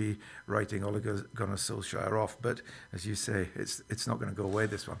early to be writing Ole Gunnar Solskjaer off, but as you say, it's not going to go away,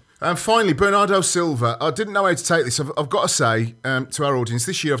 this one. And finally, Bernardo Silva. I didn't know how to take this. I've got to say to our audience,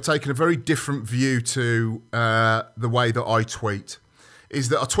 this year I've taken a very different view to the way that I tweet. Is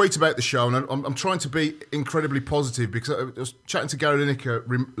that I tweet about the show, and I'm trying to be incredibly positive, because I was chatting to Gary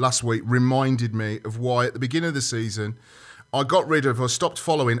Lineker last week, reminded me of why at the beginning of the season I stopped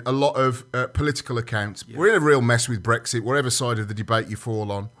following a lot of political accounts. Yeah. We're in a real mess with Brexit, whatever side of the debate you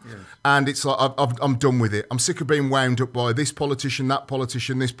fall on. Yeah. And it's like, I'm done with it. I'm sick of being wound up by this politician, that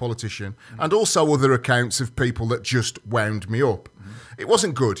politician, this politician, and also other accounts of people that just wound me up. It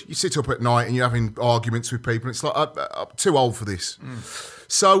wasn't good. You sit up at night and you're having arguments with people. It's like, I'm too old for this.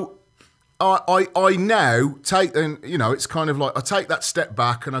 So I now take, it's kind of like, I take that step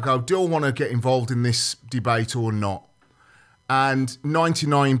back and I go, do I want to get involved in this debate or not? And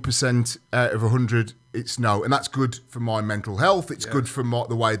 99% out of 100, it's no. And that's good for my mental health. It's good for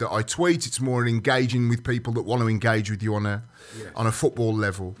the way that I tweet. It's more engaging with people that want to engage with you on a football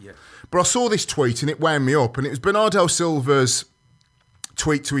level. Yeah. But I saw this tweet and it wound me up. And it was Bernardo Silva's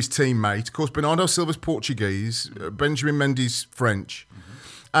tweet to his teammate. Of course, Bernardo Silva's Portuguese, Benjamin Mendy's French.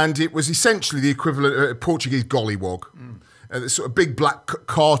 And it was essentially the equivalent of Portuguese gollywog. Sort of big black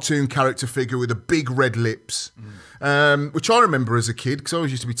cartoon character figure with a big red lips. Which I remember as a kid, because I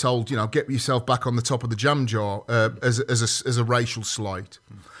always used to be told, get yourself back on the top of the jam jar as a racial slight.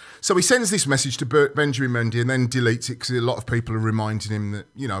 So he sends this message to Benjamin Mendy and then deletes it, because a lot of people are reminding him that,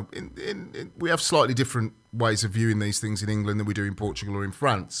 we have slightly different ways of viewing these things in England than we do in Portugal or in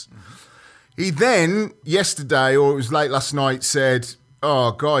France. He then, yesterday, or it was late last night, said,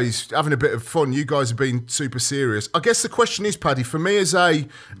 oh, guys, having a bit of fun. You guys have been super serious. I guess the question is, Paddy, for me as a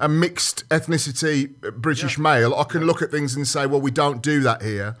mixed ethnicity British male, I can look at things and say, well, we don't do that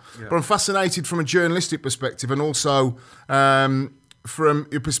here. Yeah. But I'm fascinated from a journalistic perspective, and also from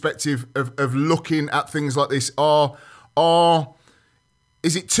your perspective of looking at things like this.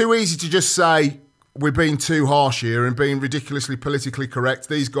 Is it too easy to just say, we're being too harsh here and being ridiculously politically correct?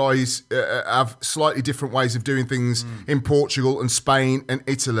 These guys have slightly different ways of doing things in Portugal and Spain and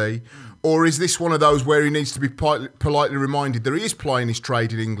Italy. Or is this one of those where he needs to be politely reminded that he is plying his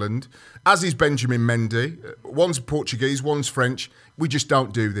trade in England, as is Benjamin Mendy? One's Portuguese, one's French. We just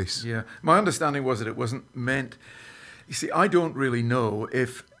don't do this. Yeah. My understanding was that it wasn't meant... You see, I don't really know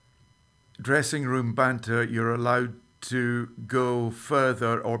if dressing room banter, you're allowed to go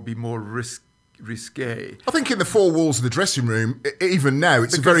further or be more risky. I think in the four walls of the dressing room, even now,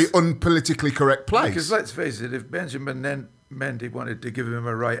 it's a very unpolitically correct place. Because let's face it, if Benjamin Mendy wanted to give him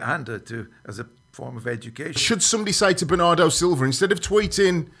a right-hander as a form of education... Should somebody say to Bernardo Silva, instead of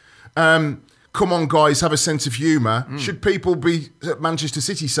tweeting, come on guys, have a sense of humour, should people be at Manchester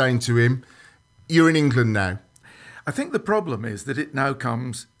City saying to him, you're in England now. I think the problem is that it now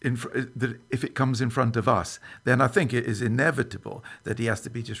comes that if it comes in front of us, then I think it is inevitable that he has to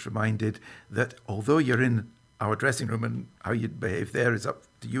be just reminded that although you're in our dressing room and how you behave there is up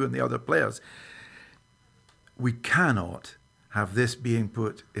to you and the other players, we cannot have this being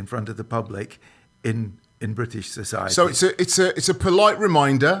put in front of the public in British society. So it's a polite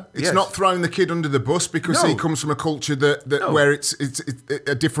reminder. It's Yes. not throwing the kid under the bus because No. he comes from a culture where it's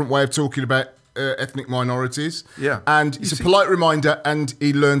a different way of talking about ethnic minorities. Yeah. And it's a polite reminder, and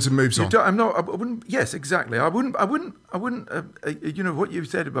he learns and moves on. I wouldn't. Yes, exactly. I wouldn't. You know what you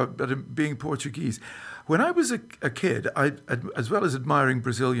said about him being Portuguese. When I was a kid, as well as admiring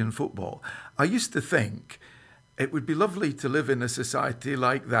Brazilian football, I used to think it would be lovely to live in a society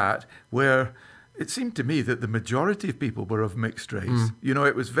like that, where it seemed to me that the majority of people were of mixed race. You know,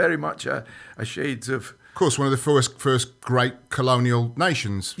 it was very much a shades of. Of course, one of the first great colonial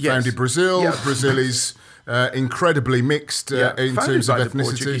nations. Yes. Founded Brazil. Yeah. Brazil is incredibly mixed in terms of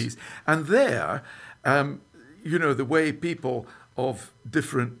ethnicities. And there, you know, the way people of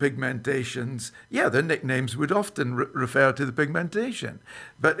different pigmentations, their nicknames would often refer to the pigmentation,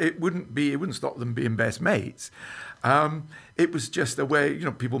 but it wouldn't stop them being best mates. It was just a way, you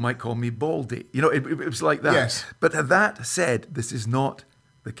know, people might call me Baldy. You know, it was like that. Yes. But that said, this is not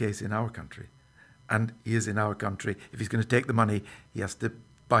the case in our country. And he is in our country. If he's going to take the money, he has to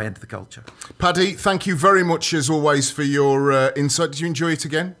buy into the culture. Paddy, thank you very much, as always, for your insight. Did you enjoy it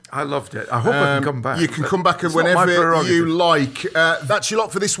again? I loved it. I hope I can come back. You can come back whenever you like. That's your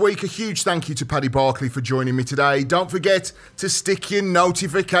lot for this week. A huge thank you to Paddy Barclay for joining me today. Don't forget to stick your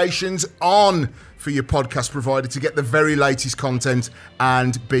notifications on for your podcast provider to get the very latest content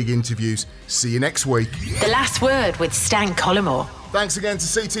and big interviews. See you next week. The Last Word with Stan Collymore. Thanks again to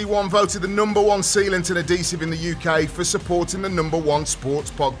CT1, voted the #1 sealant and adhesive in the UK, for supporting the #1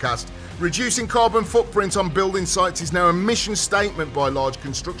 sports podcast. Reducing carbon footprint on building sites is now a mission statement by large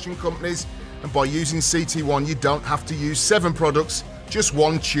construction companies, and by using CT1 you don't have to use 7 products, just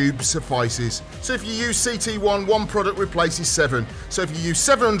 1 tube suffices. So if you use CT1, 1 product replaces 7. So if you use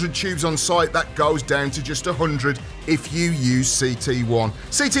 700 tubes on site, that goes down to just 100 if you use CT1.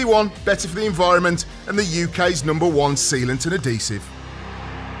 CT1, better for the environment, and the UK's #1 sealant and adhesive.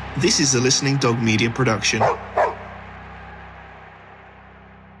 This is a Listening Dog Media production.